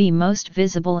tends to be most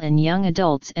visible in young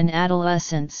adults and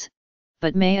adolescents,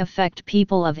 but may affect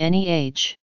people of any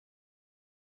age.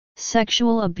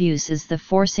 Sexual abuse is the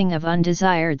forcing of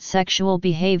undesired sexual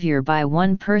behavior by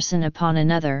one person upon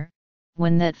another,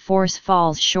 when that force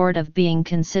falls short of being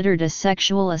considered a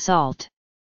sexual assault.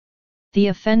 The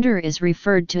offender is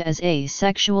referred to as a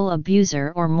sexual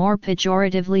abuser or more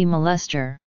pejoratively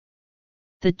molester.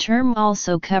 The term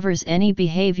also covers any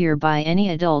behavior by any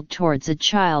adult towards a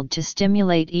child to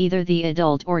stimulate either the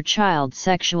adult or child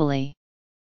sexually.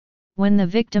 When the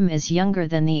victim is younger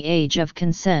than the age of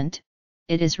consent,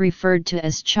 it is referred to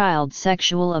as child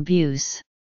sexual abuse.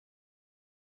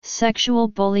 Sexual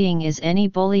bullying is any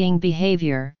bullying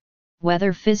behavior,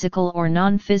 whether physical or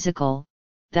non-physical,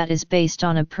 that is based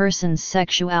on a person's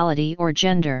sexuality or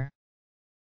gender.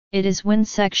 It is when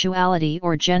sexuality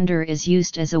or gender is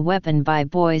used as a weapon by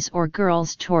boys or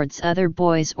girls towards other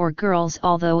boys or girls,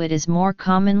 although it is more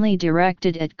commonly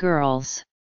directed at girls.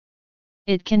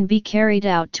 It can be carried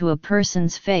out to a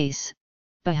person's face,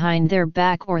 behind their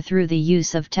back, or through the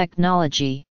use of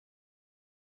technology.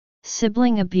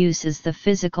 Sibling abuse is the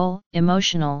physical,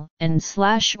 emotional,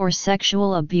 and/or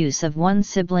sexual abuse of one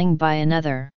sibling by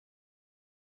another.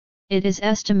 It is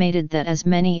estimated that as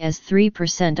many as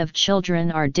 3% of children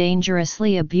are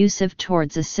dangerously abusive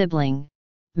towards a sibling,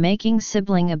 making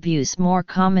sibling abuse more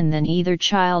common than either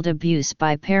child abuse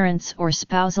by parents or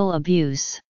spousal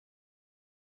abuse.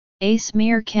 A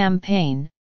smear campaign,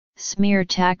 smear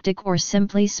tactic, or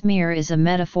simply smear is a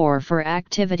metaphor for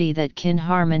activity that can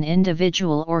harm an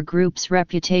individual or group's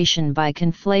reputation by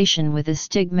conflation with a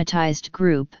stigmatized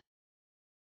group.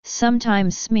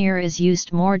 Sometimes smear is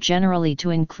used more generally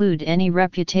to include any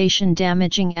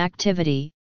reputation-damaging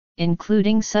activity,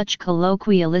 including such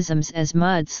colloquialisms as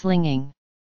mudslinging.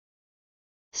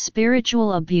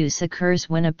 Spiritual abuse occurs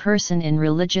when a person in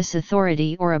religious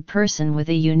authority or a person with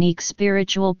a unique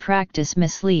spiritual practice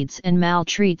misleads and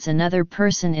maltreats another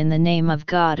person in the name of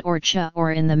God or Cha,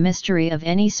 or in the mystery of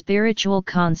any spiritual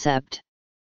concept.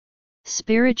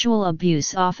 Spiritual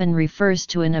abuse often refers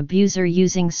to an abuser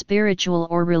using spiritual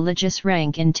or religious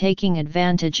rank in taking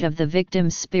advantage of the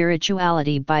victim's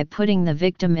spirituality by putting the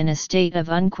victim in a state of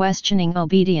unquestioning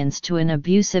obedience to an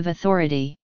abusive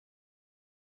authority.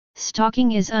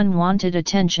 Stalking is unwanted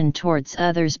attention towards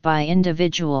others by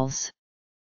individuals.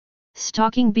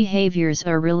 Stalking behaviors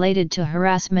are related to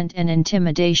harassment and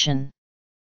intimidation.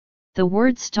 The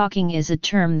word stalking is a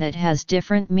term that has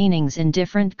different meanings in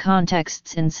different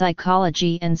contexts in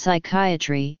psychology and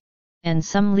psychiatry, and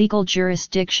some legal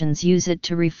jurisdictions use it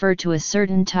to refer to a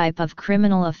certain type of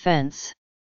criminal offense.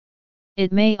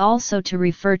 It may also to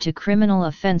refer to criminal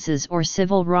offenses or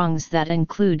civil wrongs that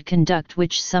include conduct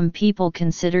which some people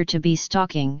consider to be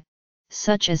stalking,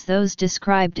 such as those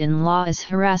described in law as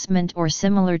harassment or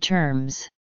similar terms.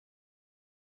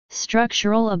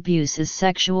 Structural abuse is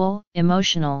sexual,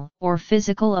 emotional, or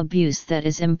physical abuse that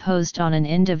is imposed on an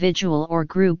individual or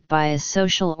group by a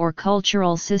social or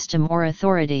cultural system or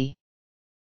authority.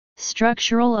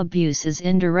 Structural abuse is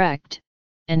indirect,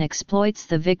 and exploits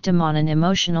the victim on an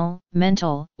emotional,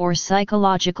 mental, or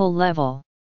psychological level.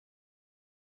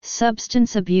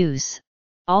 Substance abuse,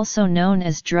 also known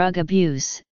as drug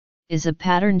abuse, is a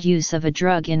patterned use of a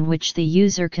drug in which the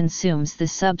user consumes the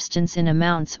substance in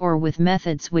amounts or with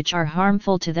methods which are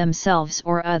harmful to themselves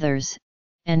or others,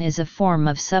 and is a form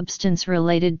of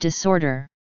substance-related disorder.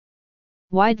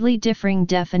 Widely differing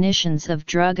definitions of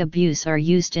drug abuse are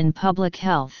used in public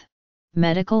health,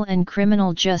 medical and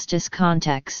criminal justice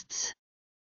contexts.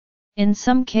 In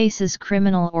some cases,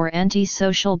 criminal or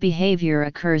antisocial behavior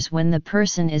occurs when the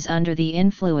person is under the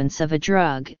influence of a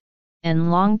drug,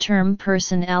 and long-term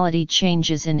personality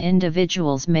changes in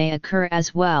individuals may occur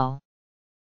as well.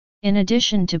 In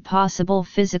addition to possible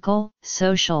physical,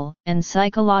 social, and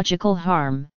psychological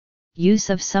harm, use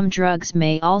of some drugs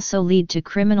may also lead to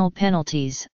criminal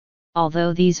penalties,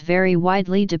 although these vary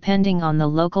widely depending on the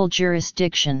local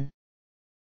jurisdiction.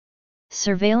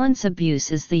 Surveillance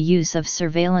abuse is the use of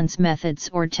surveillance methods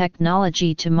or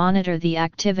technology to monitor the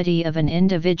activity of an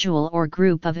individual or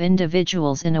group of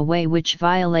individuals in a way which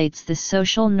violates the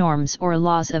social norms or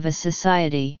laws of a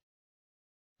society.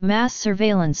 Mass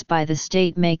surveillance by the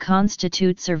state may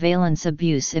constitute surveillance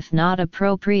abuse if not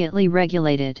appropriately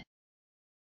regulated.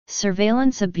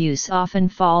 Surveillance abuse often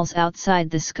falls outside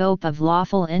the scope of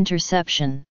lawful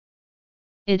interception.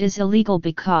 It is illegal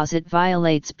because it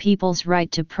violates people's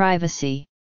right to privacy.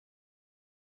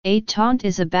 A taunt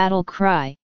is a battle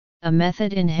cry, a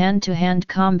method in hand-to-hand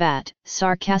combat,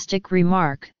 sarcastic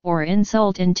remark, or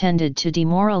insult intended to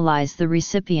demoralize the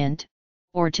recipient,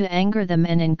 or to anger them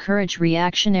and encourage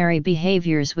reactionary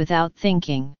behaviors without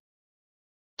thinking.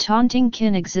 Taunting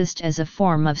can exist as a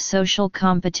form of social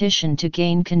competition to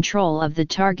gain control of the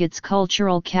target's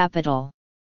cultural capital.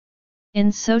 In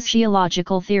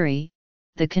sociological theory,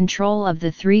 the control of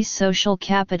the three social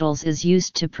capitals is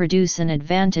used to produce an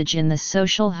advantage in the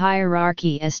social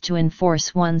hierarchy as to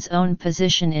enforce one's own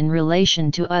position in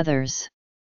relation to others.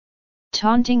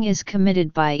 Taunting is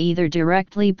committed by either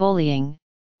directly bullying,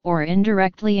 or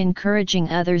indirectly encouraging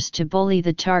others to bully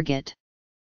the target.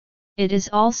 It is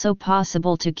also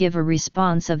possible to give a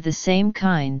response of the same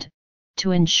kind,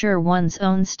 to ensure one's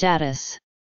own status.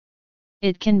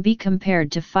 It can be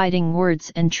compared to fighting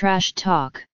words and trash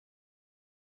talk.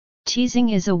 Teasing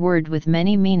is a word with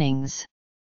many meanings.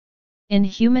 In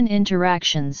human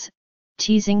interactions,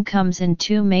 teasing comes in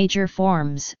two major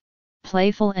forms,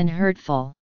 playful and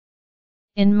hurtful.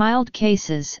 In mild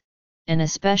cases, and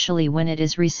especially when it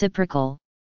is reciprocal,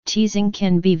 teasing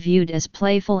can be viewed as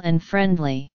playful and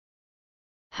friendly.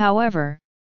 However,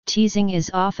 teasing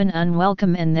is often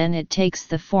unwelcome and then it takes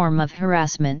the form of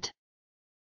harassment.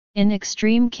 In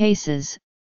extreme cases,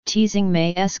 teasing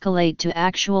may escalate to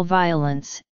actual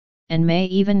violence, and may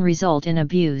even result in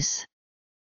abuse.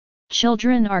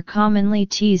 Children are commonly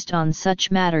teased on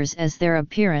such matters as their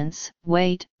appearance,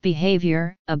 weight,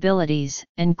 behavior, abilities,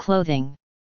 and clothing.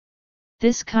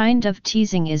 This kind of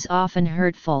teasing is often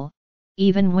hurtful,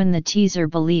 even when the teaser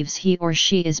believes he or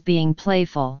she is being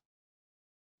playful.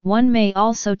 One may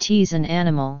also tease an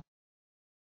animal.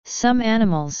 Some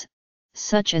animals,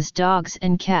 such as dogs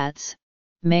and cats,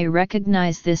 may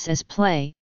recognize this as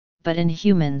play, but in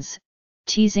humans,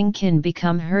 teasing can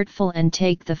become hurtful and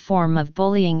take the form of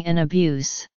bullying and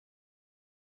abuse.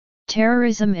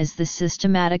 Terrorism is the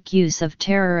systematic use of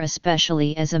terror,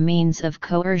 especially as a means of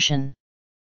coercion.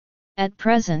 At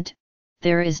present,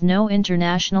 there is no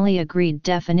internationally agreed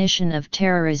definition of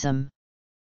terrorism.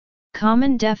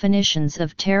 Common definitions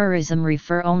of terrorism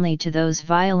refer only to those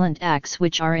violent acts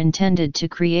which are intended to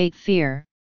create fear,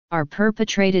 are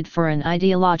perpetrated for an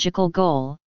ideological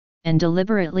goal, and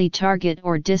deliberately target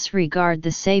or disregard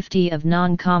the safety of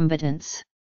non-combatants.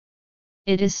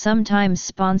 It is sometimes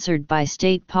sponsored by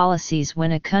state policies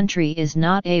when a country is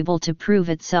not able to prove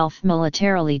itself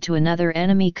militarily to another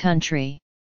enemy country.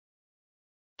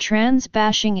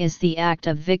 Trans-bashing is the act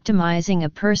of victimizing a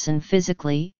person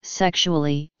physically,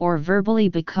 sexually, or verbally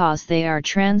because they are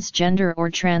transgender or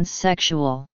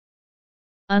transsexual.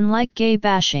 Unlike gay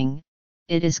bashing,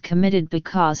 it is committed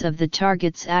because of the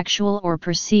target's actual or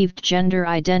perceived gender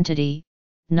identity,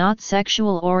 not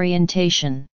sexual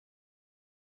orientation.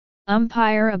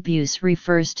 Umpire abuse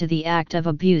refers to the act of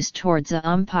abuse towards a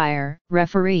umpire,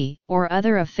 referee, or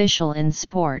other official in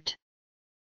sport.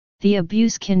 The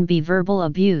abuse can be verbal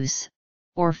abuse,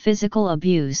 or physical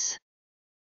abuse.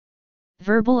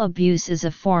 Verbal abuse is a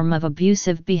form of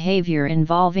abusive behavior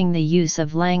involving the use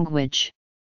of language.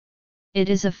 It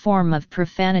is a form of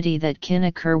profanity that can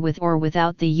occur with or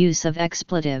without the use of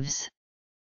expletives.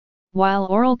 While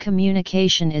oral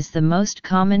communication is the most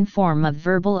common form of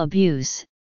verbal abuse,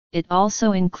 it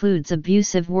also includes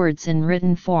abusive words in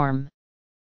written form.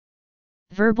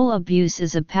 Verbal abuse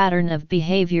is a pattern of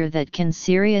behavior that can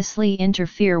seriously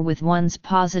interfere with one's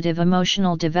positive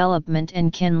emotional development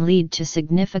and can lead to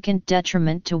significant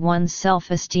detriment to one's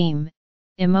self-esteem,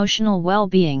 emotional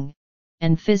well-being,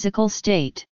 and physical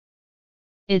state.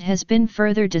 It has been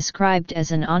further described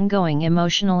as an ongoing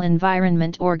emotional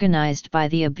environment organized by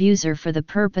the abuser for the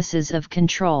purposes of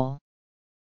control.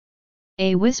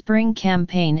 A whispering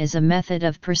campaign is a method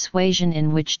of persuasion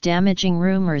in which damaging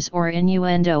rumors or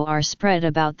innuendo are spread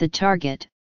about the target,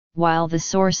 while the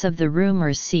source of the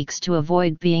rumors seeks to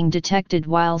avoid being detected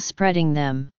while spreading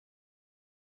them.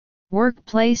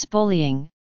 Workplace bullying,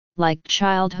 like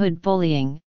childhood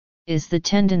bullying, is the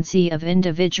tendency of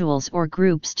individuals or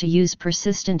groups to use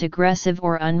persistent aggressive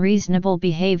or unreasonable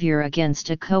behavior against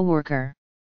a coworker.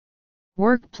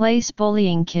 Workplace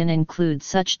bullying can include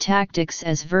such tactics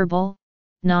as verbal,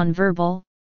 nonverbal,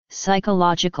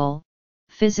 psychological,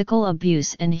 physical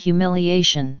abuse and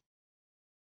humiliation.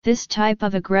 This type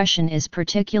of aggression is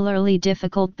particularly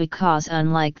difficult because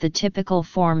unlike the typical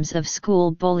forms of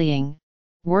school bullying,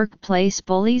 Workplace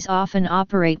bullies often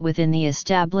operate within the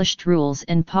established rules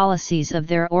and policies of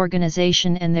their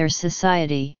organization and their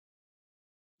society.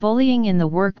 Bullying in the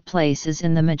workplace is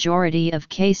in the majority of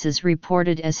cases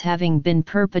reported as having been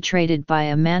perpetrated by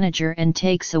a manager and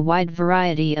takes a wide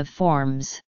variety of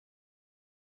forms.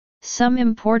 Some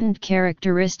important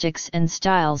characteristics and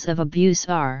styles of abuse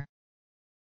are: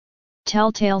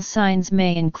 telltale signs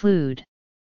may include: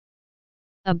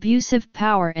 abusive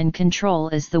power and control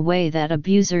is the way that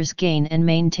abusers gain and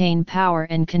maintain power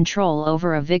and control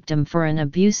over a victim for an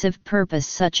abusive purpose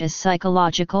such as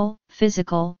psychological,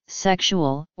 physical,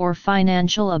 sexual, or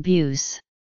financial abuse.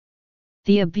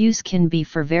 The abuse can be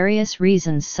for various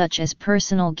reasons such as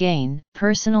personal gain,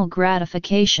 personal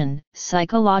gratification,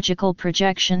 psychological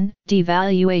projection,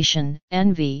 devaluation,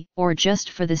 envy, or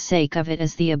just for the sake of it,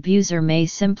 as the abuser may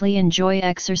simply enjoy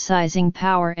exercising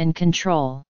power and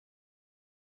control.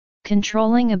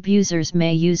 Controlling abusers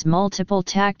may use multiple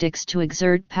tactics to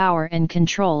exert power and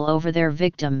control over their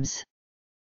victims.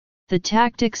 The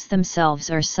tactics themselves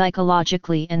are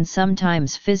psychologically and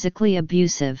sometimes physically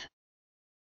abusive.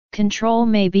 Control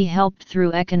may be helped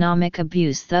through economic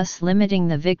abuse, thus limiting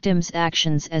the victim's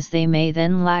actions as they may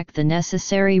then lack the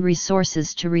necessary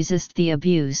resources to resist the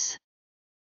abuse.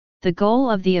 The goal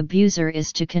of the abuser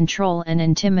is to control and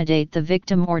intimidate the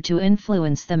victim or to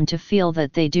influence them to feel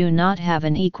that they do not have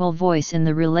an equal voice in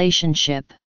the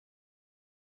relationship.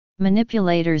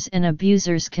 Manipulators and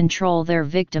abusers control their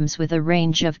victims with a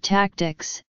range of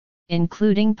tactics,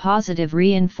 including positive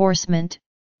reinforcement,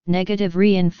 negative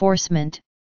reinforcement,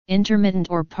 intermittent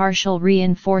or partial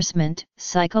reinforcement,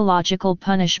 psychological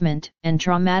punishment, and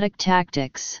traumatic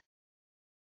tactics.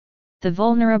 The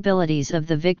vulnerabilities of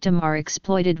the victim are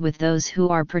exploited, with those who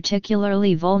are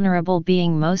particularly vulnerable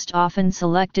being most often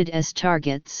selected as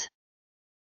targets.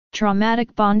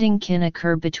 Traumatic bonding can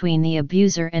occur between the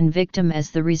abuser and victim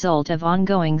as the result of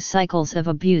ongoing cycles of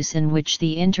abuse in which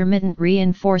the intermittent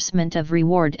reinforcement of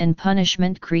reward and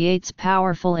punishment creates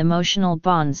powerful emotional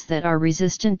bonds that are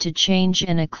resistant to change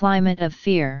in a climate of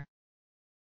fear.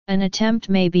 An attempt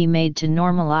may be made to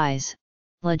normalize,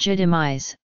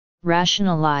 legitimize,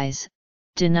 rationalize,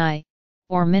 deny,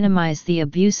 or minimize the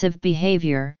abusive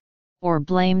behavior, or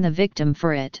blame the victim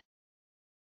for it.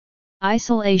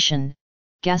 Isolation,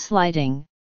 gaslighting,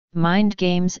 mind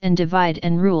games, and divide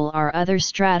and rule are other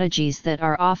strategies that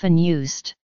are often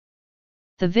used.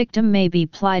 The victim may be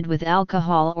plied with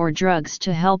alcohol or drugs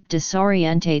to help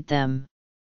disorientate them.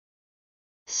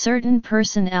 Certain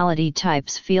personality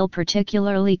types feel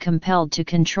particularly compelled to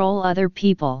control other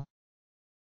people.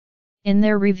 In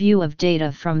their review of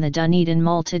data from the Dunedin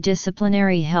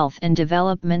Multidisciplinary Health and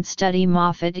Development Study,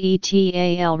 Moffat et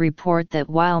al. Report that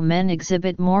while men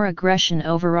exhibit more aggression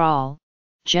overall,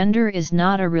 gender is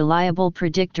not a reliable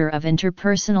predictor of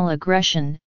interpersonal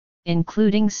aggression,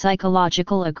 including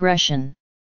psychological aggression.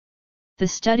 The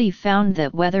study found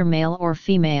that whether male or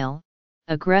female,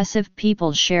 aggressive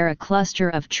people share a cluster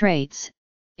of traits,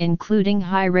 including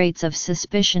high rates of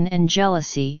suspicion and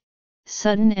jealousy,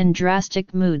 sudden and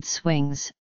drastic mood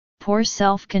swings, poor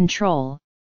self-control,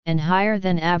 and higher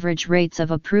than average rates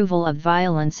of approval of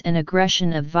violence and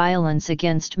aggression of violence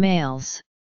against males.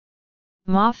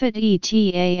 Moffat et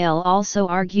al. Also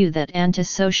argue that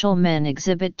antisocial men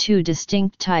exhibit two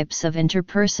distinct types of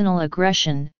interpersonal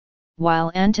aggression,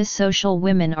 while antisocial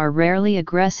women are rarely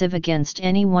aggressive against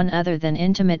anyone other than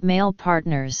intimate male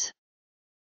partners.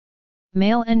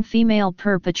 Male and female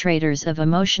perpetrators of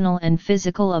emotional and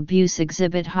physical abuse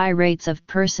exhibit high rates of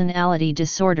personality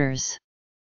disorders.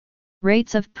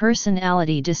 Rates of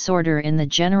personality disorder in the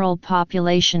general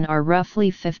population are roughly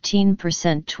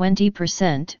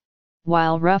 15%–20%,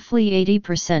 while roughly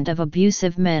 80% of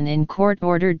abusive men in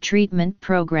court-ordered treatment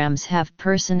programs have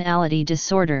personality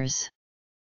disorders.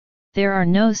 There are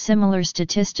no similar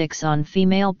statistics on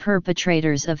female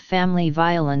perpetrators of family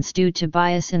violence due to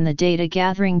bias in the data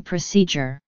gathering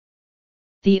procedure.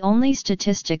 The only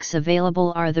statistics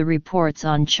available are the reports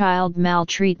on child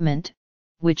maltreatment,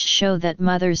 which show that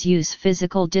mothers use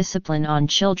physical discipline on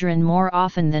children more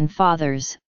often than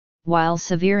fathers, while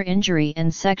severe injury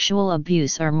and sexual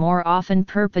abuse are more often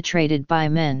perpetrated by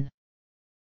men.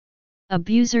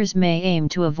 Abusers may aim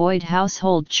to avoid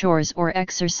household chores or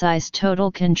exercise total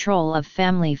control of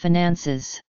family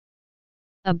finances.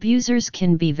 Abusers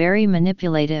can be very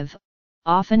manipulative,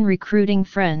 often recruiting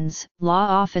friends, law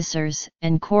officers,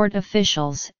 and court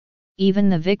officials, even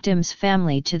the victim's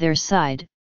family, to their side,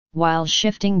 while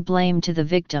shifting blame to the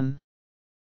victim.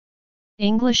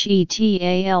 English et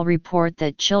al. Report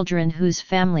that children whose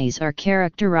families are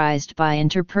characterized by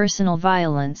interpersonal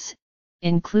violence,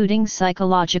 including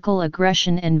psychological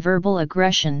aggression and verbal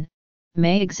aggression,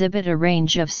 may exhibit a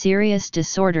range of serious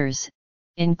disorders,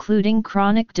 including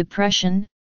chronic depression,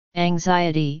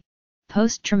 anxiety,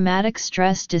 post-traumatic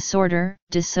stress disorder,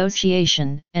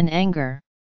 dissociation, and anger.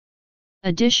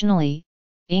 Additionally,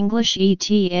 English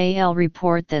ETAL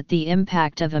report that the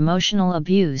impact of emotional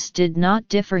abuse did not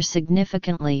differ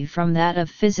significantly from that of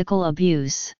physical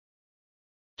abuse.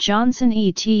 Johnson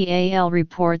ETAL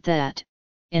report that,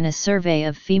 in a survey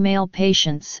of female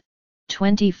patients,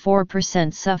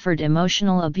 24% suffered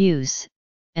emotional abuse,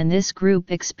 and this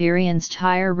group experienced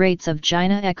higher rates of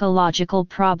gynecological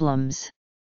problems.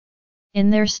 In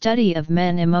their study of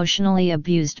men emotionally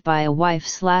abused by a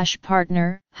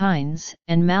wife/partner, Hines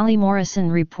and Malley Morrison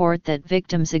report that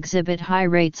victims exhibit high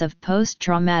rates of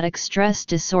post-traumatic stress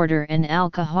disorder and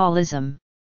alcoholism.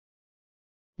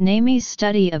 NAMI's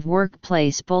study of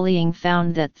workplace bullying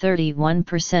found that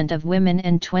 31% of women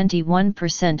and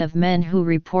 21% of men who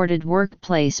reported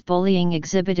workplace bullying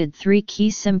exhibited 3 key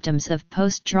symptoms of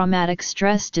post-traumatic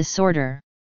stress disorder.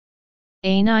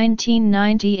 A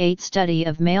 1998 study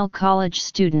of male college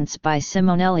students by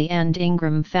Simonelli and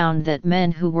Ingram found that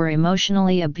men who were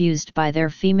emotionally abused by their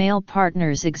female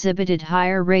partners exhibited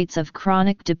higher rates of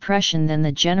chronic depression than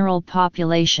the general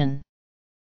population.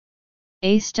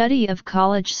 A study of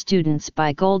college students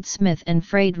by Goldsmith and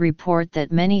Frade report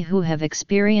that many who have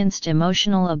experienced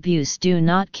emotional abuse do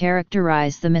not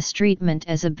characterize the mistreatment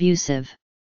as abusive.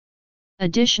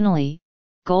 Additionally,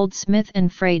 Goldsmith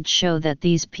and Frade show that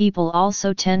these people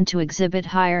also tend to exhibit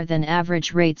higher than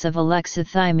average rates of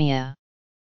alexithymia.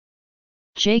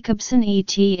 Jacobson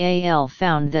et al.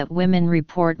 Found that women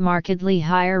report markedly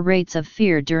higher rates of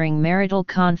fear during marital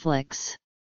conflicts.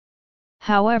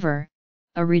 However,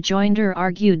 a rejoinder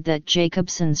argued that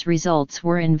Jacobson's results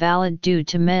were invalid due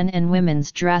to men and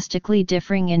women's drastically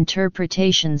differing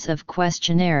interpretations of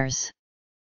questionnaires.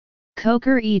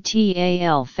 Coker et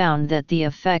al. Found that the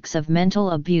effects of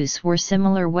mental abuse were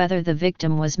similar whether the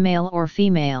victim was male or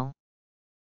female.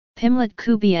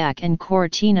 Pimlet-Kubiak and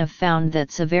Cortina found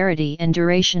that severity and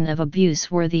duration of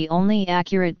abuse were the only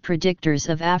accurate predictors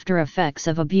of after effects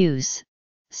of abuse.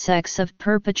 Sex of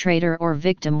perpetrator or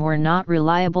victim were not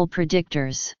reliable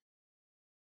predictors.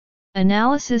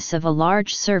 Analysis of a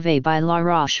large survey by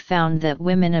LaRoche found that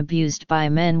women abused by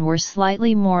men were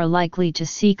slightly more likely to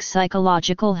seek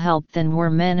psychological help than were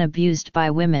men abused by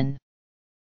women.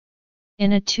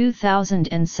 In a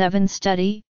 2007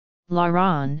 study,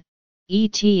 Laron,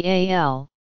 et al.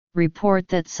 Report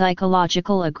that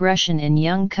psychological aggression in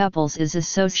young couples is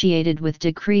associated with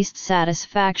decreased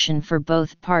satisfaction for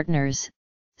both partners.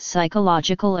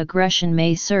 Psychological aggression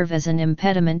may serve as an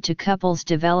impediment to couples'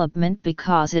 development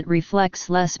because it reflects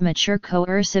less mature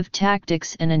coercive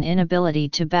tactics and an inability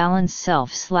to balance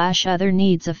self/other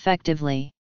needs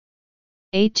effectively.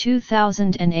 A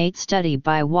 2008 study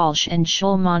by Walsh and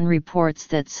Schulman reports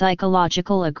that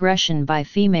psychological aggression by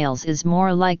females is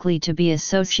more likely to be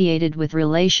associated with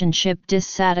relationship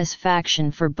dissatisfaction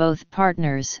for both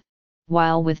partners,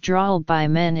 while withdrawal by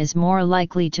men is more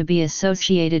likely to be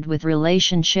associated with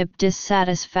relationship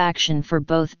dissatisfaction for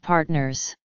both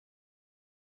partners.